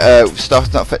Sunday,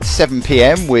 starting off at 7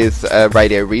 PM with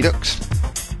Radio Redux.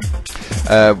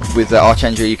 With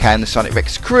Archangel UK and the Sonic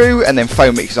Rex crew, and then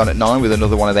Phomix is on at 9 with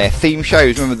another one of their theme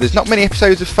shows. Remember, there's not many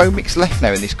episodes of Phomix left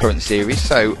now in this current series,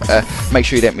 so make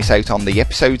sure you don't miss out on the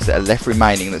episodes that are left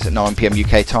remaining. That's at 9 PM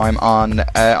UK time on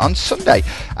Sunday.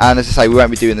 And as I say, we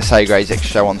won't be doing the Sega Ages Extra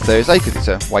show on Thursday because it's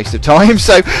a waste of time,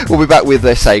 so we'll be back with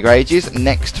Sega Ages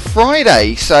next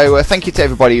Friday. So thank you to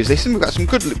everybody who's listened. We've got some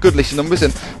good listen numbers,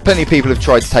 and plenty of people have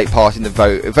tried to take part in the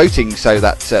voting, so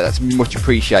that's much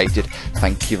appreciated.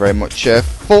 Thank you very much for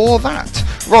that.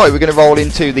 Right, we're going to roll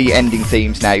into the ending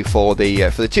themes now for the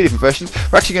two different versions.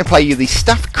 We're actually going to play you the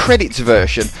staff credits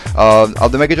version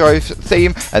of the Mega Drive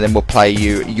theme, and then we'll play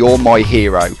you You're My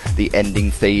Hero, the ending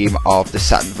theme of the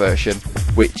Saturn version,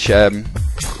 which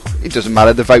it doesn't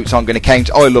matter, the votes aren't going to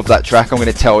count. I love that track, I'm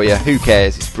going to tell you, who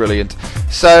cares, it's brilliant.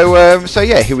 So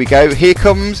yeah, here we go. Here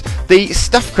comes the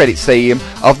staff credits theme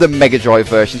of the Mega Drive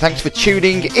version. Thanks for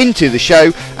tuning into the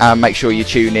show, and make sure you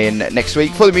tune in next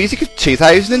week for the music of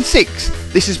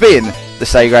 2006. This has been the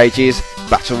Sega Ages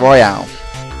Battle Royale.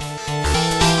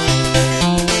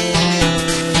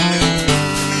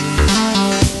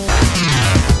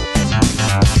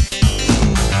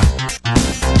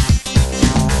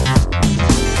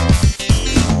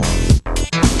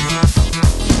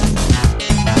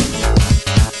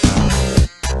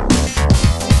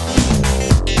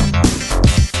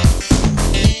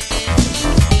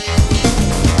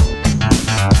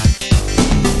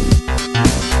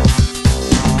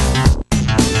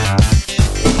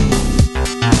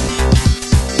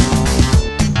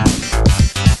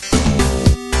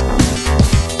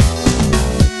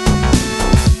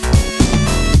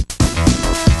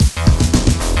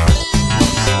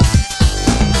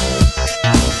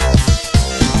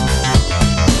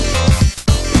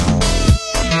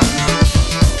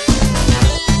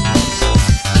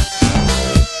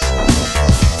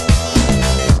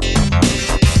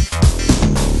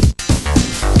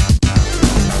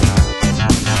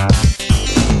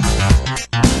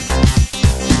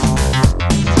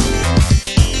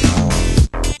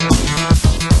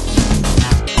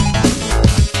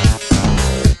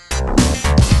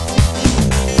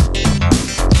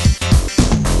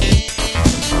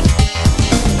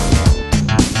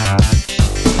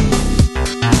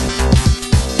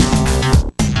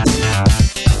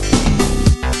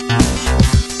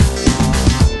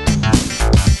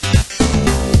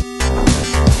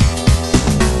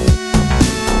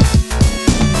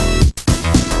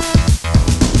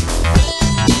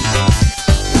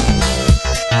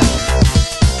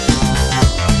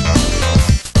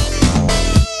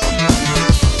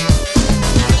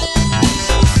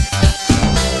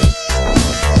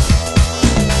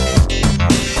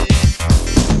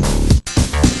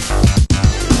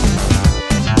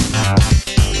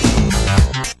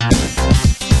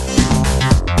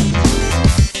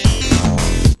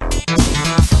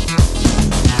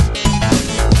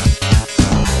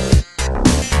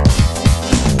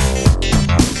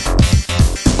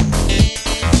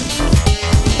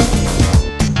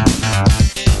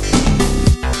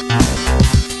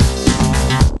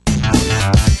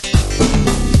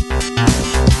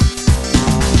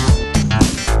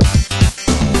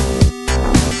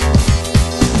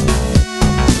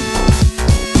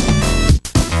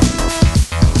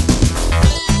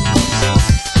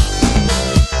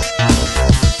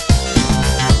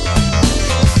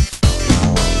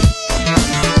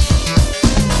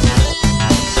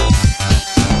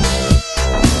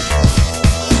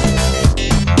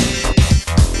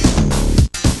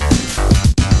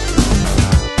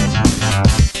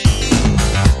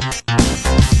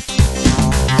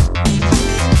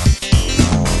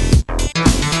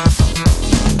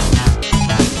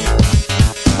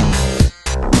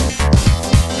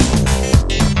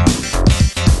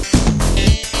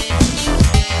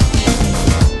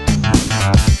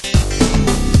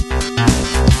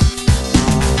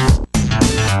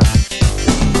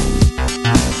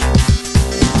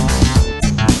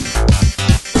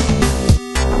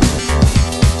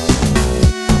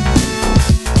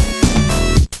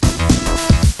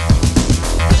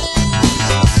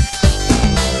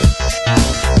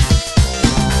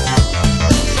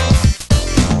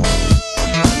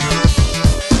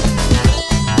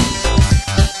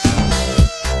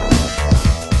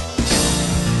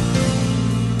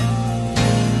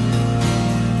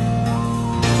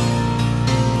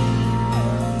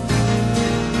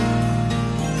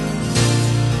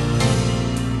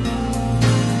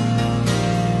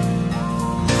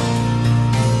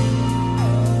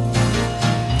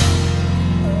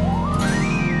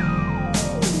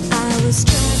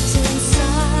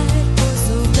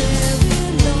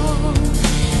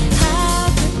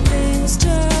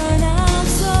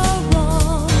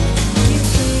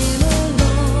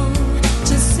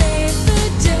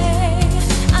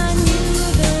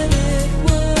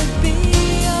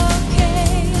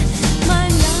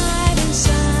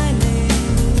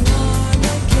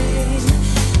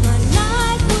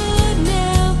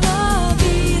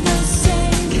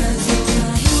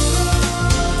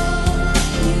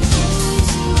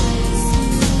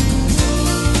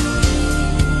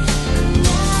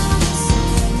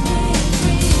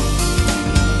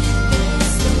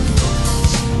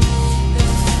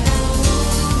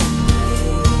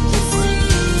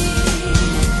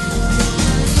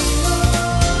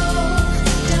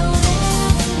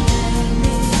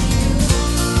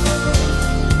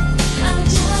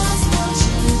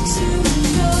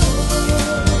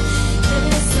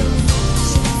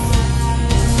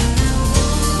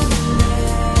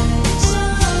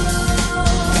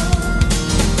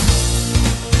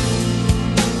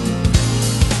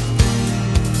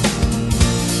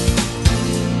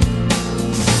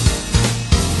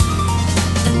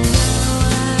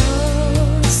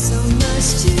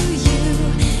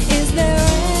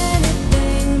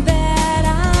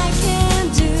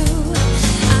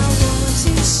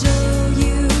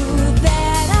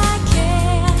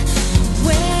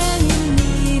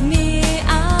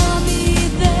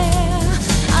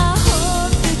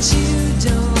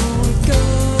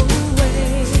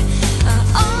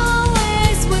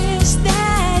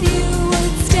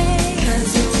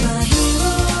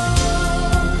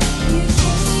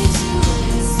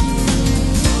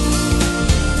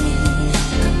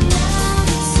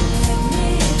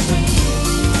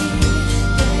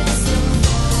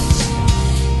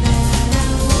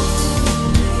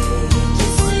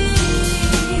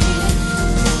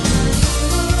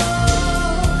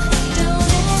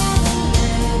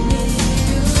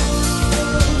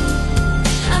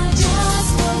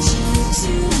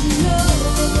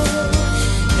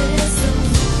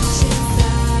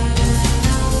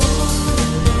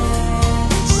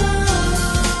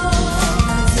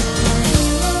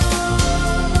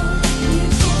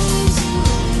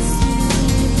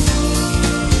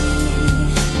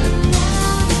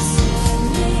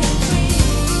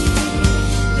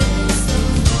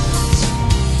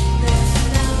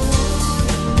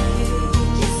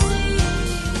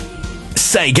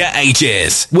 Sega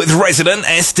Ages with Resident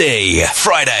SD.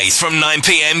 Fridays from 9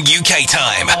 p.m. UK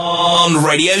time on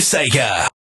Radio Sega.